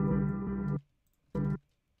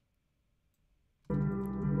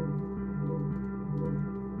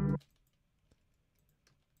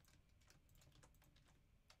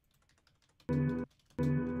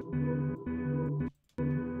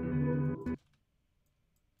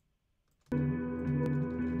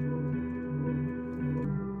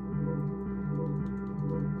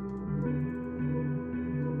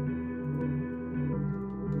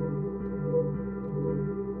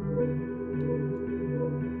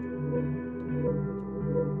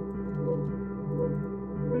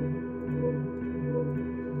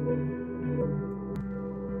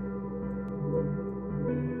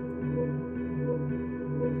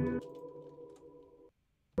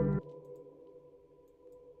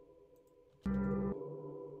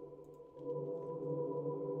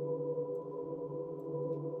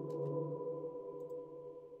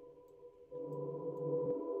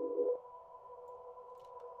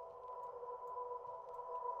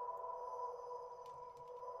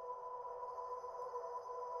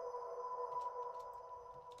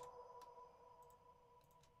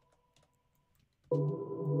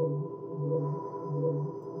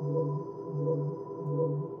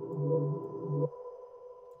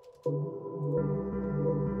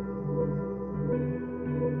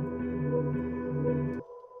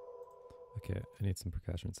 Okay, I need some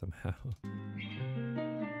percussion somehow.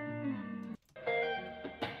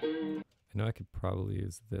 I know I could probably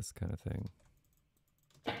use this kind of thing.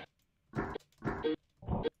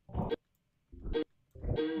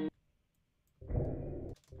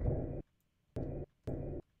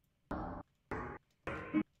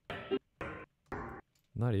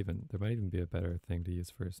 Not even. There might even be a better thing to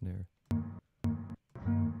use for a snare.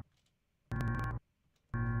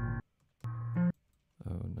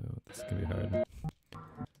 This can be hard.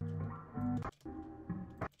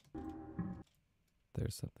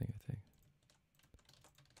 There's something, I think.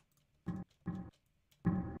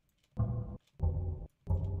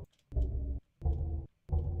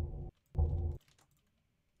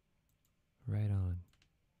 Right on.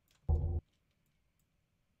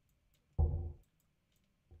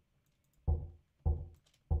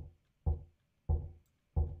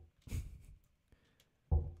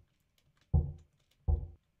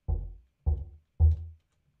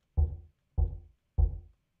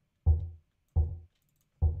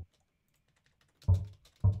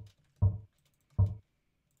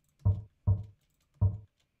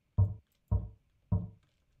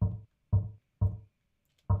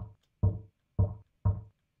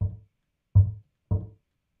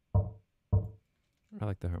 I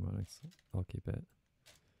like the harmonics. I'll keep it.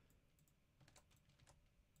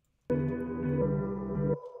 I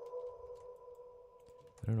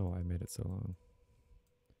don't know why I made it so long.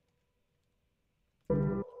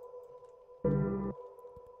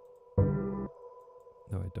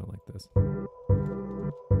 No, I don't like this.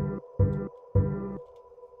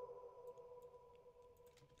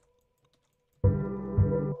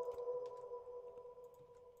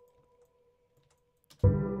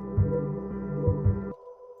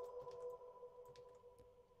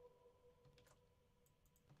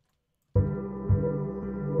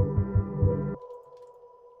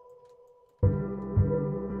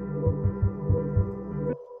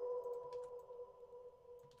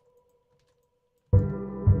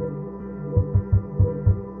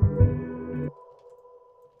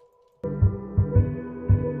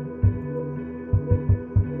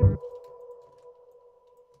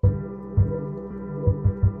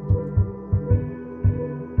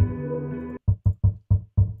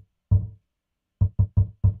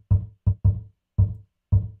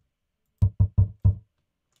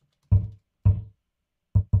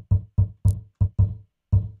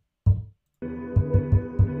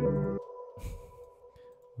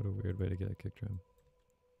 What a weird way to get a kick drum.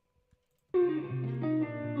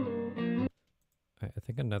 I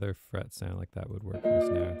think another fret sound like that would work for a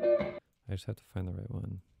snare. I just have to find the right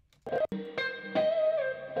one.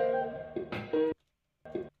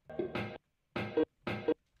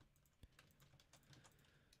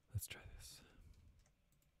 Let's try this.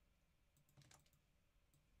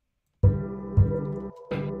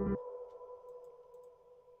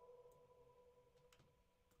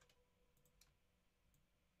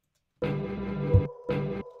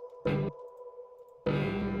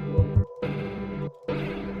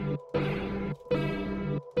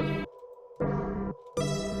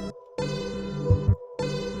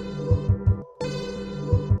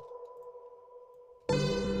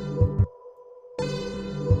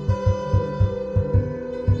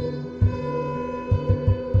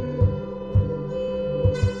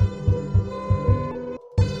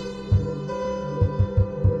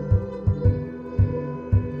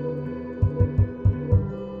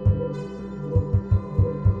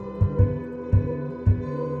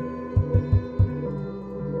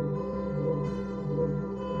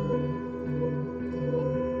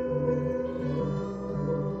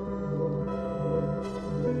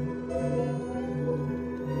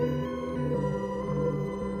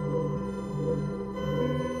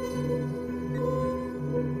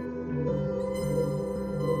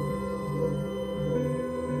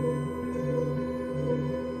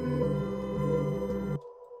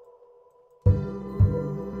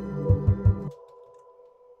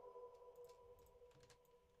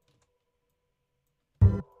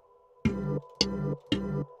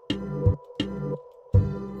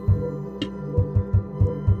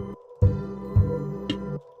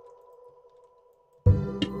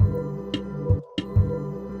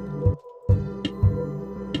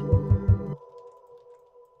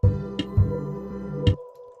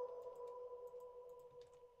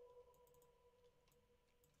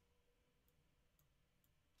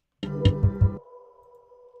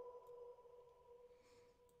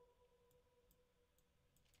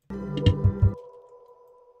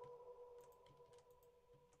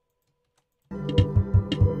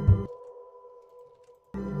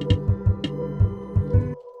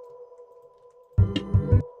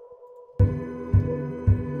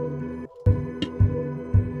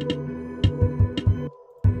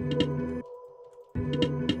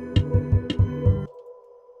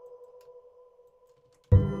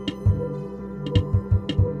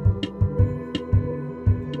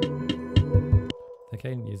 I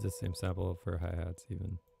can use the same sample for hi-hats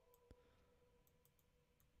even.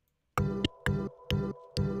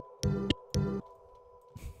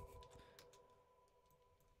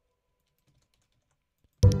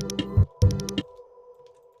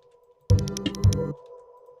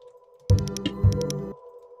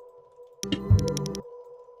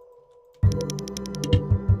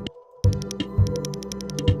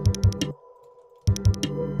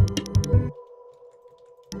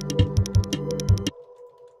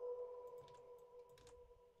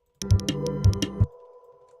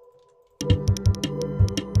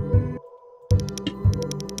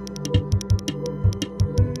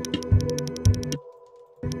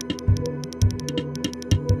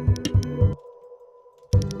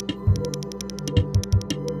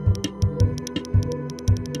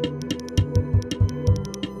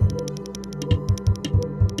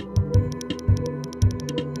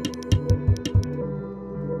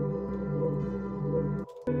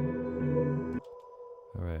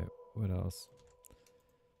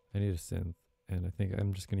 think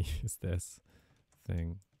I'm just gonna use this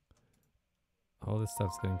thing. All this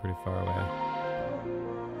stuff's getting pretty far away.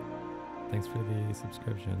 Thanks for the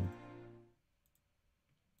subscription.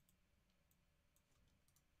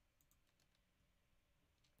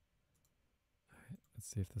 Alright, let's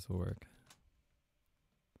see if this will work.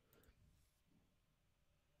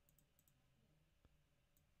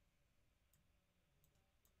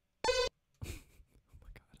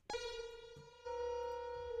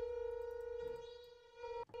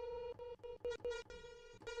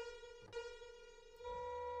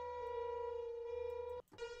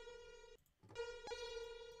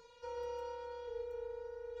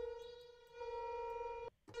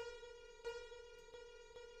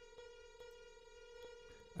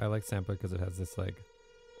 I like Sampler because it has this like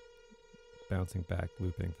bouncing back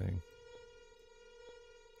looping thing.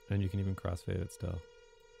 And you can even crossfade it still,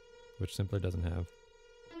 which Simpler doesn't have.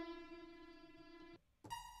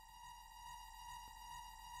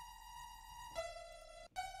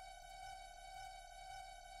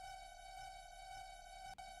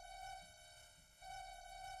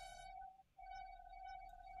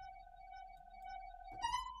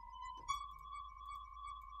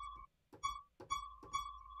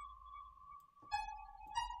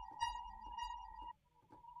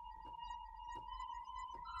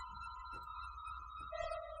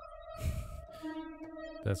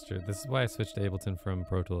 That's true. This is why I switched to Ableton from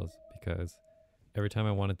Pro Tools, because every time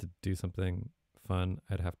I wanted to do something fun,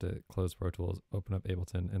 I'd have to close Pro Tools, open up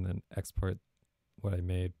Ableton, and then export what I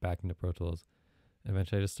made back into Pro Tools. And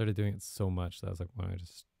eventually I just started doing it so much that I was like, why don't I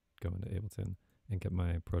just go into Ableton and get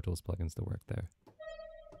my Pro Tools plugins to work there.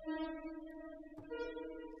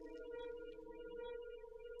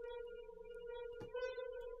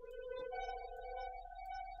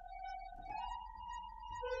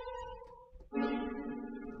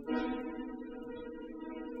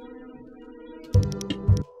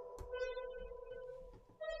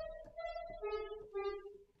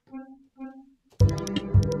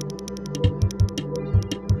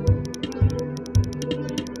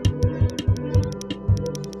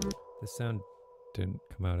 This sound didn't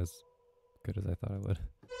come out as good as I thought it would.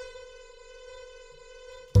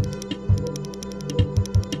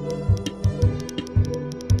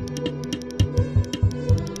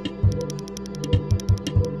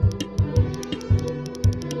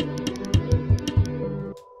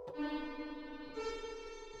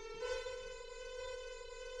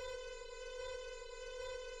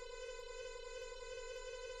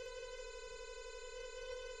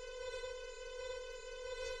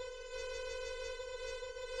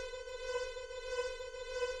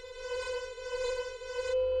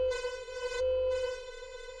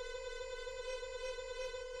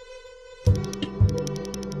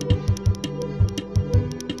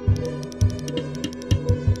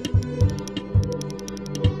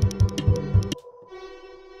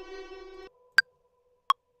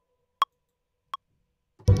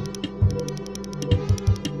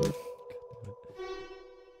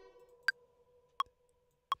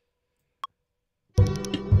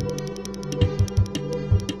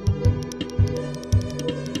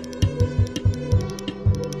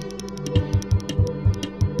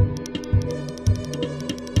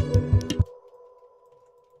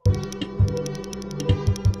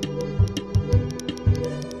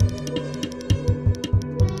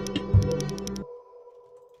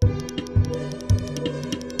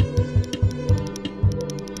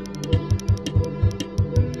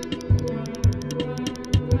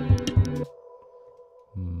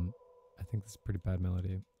 I think this is a pretty bad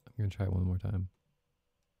melody. I'm going to try it one more time.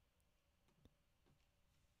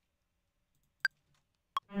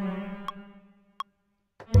 I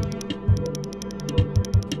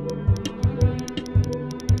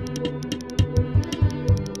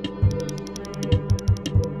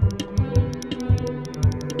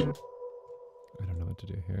don't know what to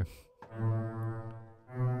do here.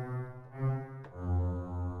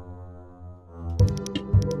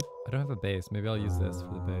 I don't have a bass. Maybe I'll use this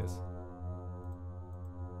for the bass.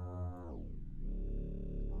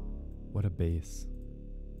 What a bass.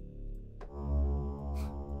 Oh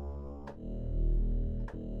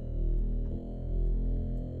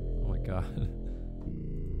my god.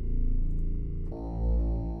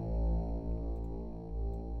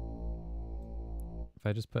 If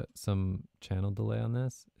I just put some channel delay on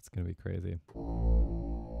this, it's gonna be crazy.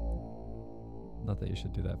 Not that you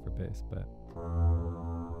should do that for bass, but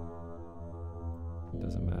it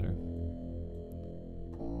doesn't matter.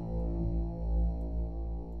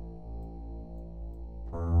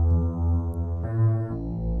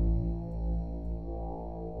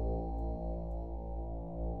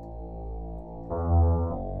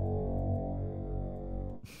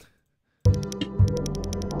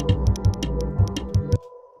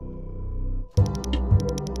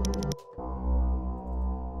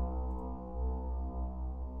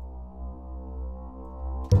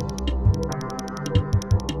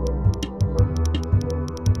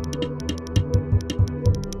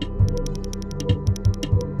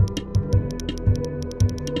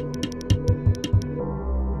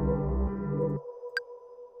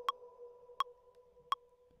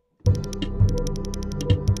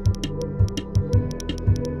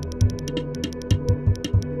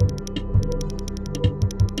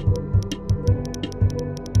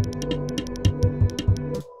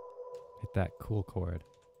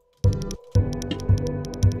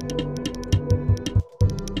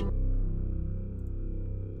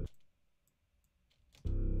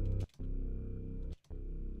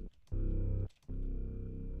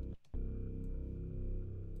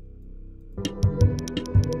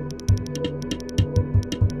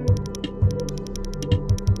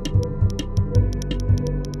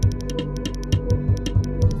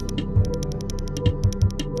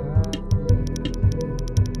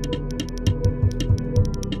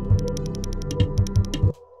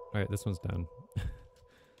 this one's done.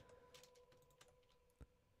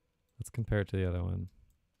 Let's compare it to the other one.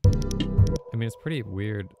 I mean, it's pretty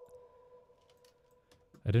weird.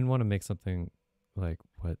 I didn't want to make something like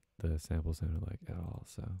what the sample sounded like at all,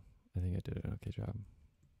 so I think I did an okay job.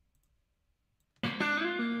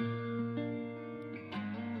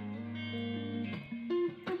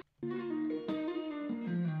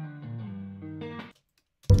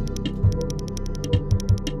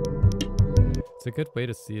 It's a good way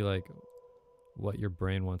to see like what your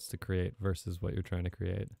brain wants to create versus what you're trying to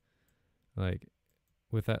create. Like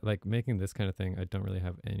with that, like making this kind of thing, I don't really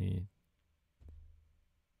have any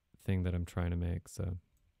thing that I'm trying to make. So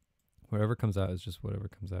whatever comes out is just whatever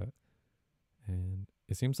comes out. And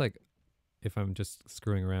it seems like if I'm just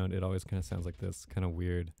screwing around, it always kind of sounds like this kind of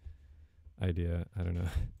weird idea. I don't know.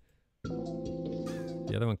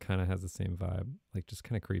 The other one kind of has the same vibe, like just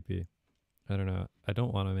kind of creepy. I don't know. I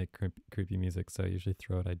don't want to make creepy music, so I usually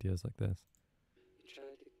throw out ideas like this.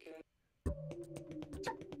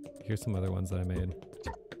 Here's some other ones that I made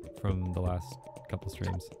from the last couple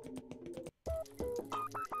streams.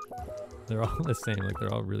 They're all the same, like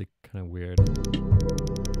they're all really kind of weird.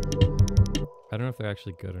 I don't know if they're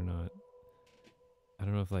actually good or not. I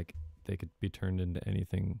don't know if like they could be turned into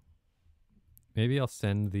anything. Maybe I'll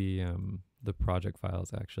send the project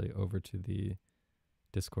files actually over to the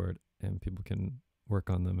Discord and people can work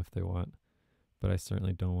on them if they want. But I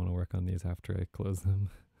certainly don't want to work on these after I close them.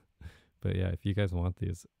 But yeah, if you guys want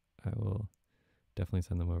these, I will definitely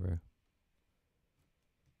send them over.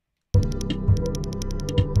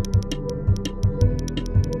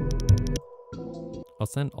 I'll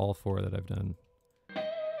send all 4 that I've done.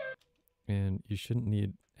 And you shouldn't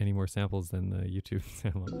need any more samples than the YouTube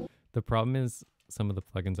sample. The problem is some of the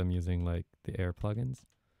plugins I'm using, like the Air plugins.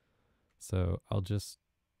 So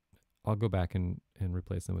I'll go back and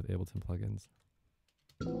replace them with Ableton plugins.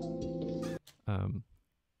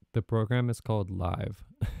 The program is called Live,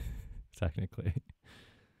 technically.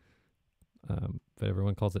 But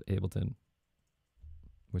everyone calls it Ableton,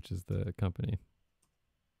 which is the company.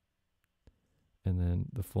 And then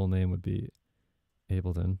the full name would be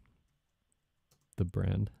Ableton, the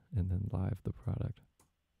brand, and then Live, the product.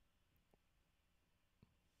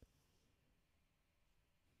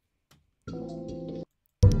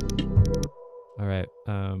 All right,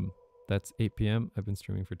 that's 8 p.m. I've been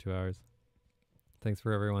streaming for 2 hours. Thanks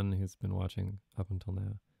for everyone who's been watching up until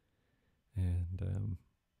now. And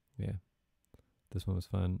yeah, this one was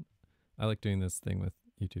fun. I like doing this thing with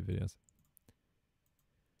YouTube videos.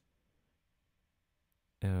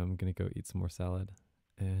 And I'm gonna go eat some more salad.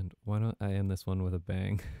 And why don't I end this one with a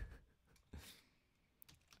bang?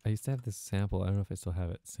 I used to have this sample, I don't know if I still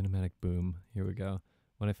have it, Cinematic Boom. Here we go.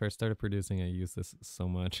 When I first started producing, I used this so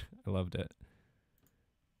much. I loved it.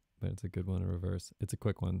 But it's a good one in reverse. It's a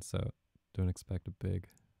quick one, so don't expect a big.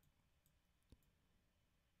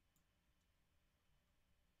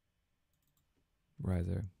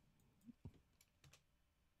 Riser.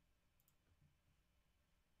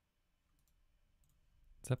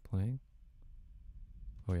 Is that playing?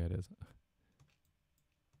 Oh yeah, it is.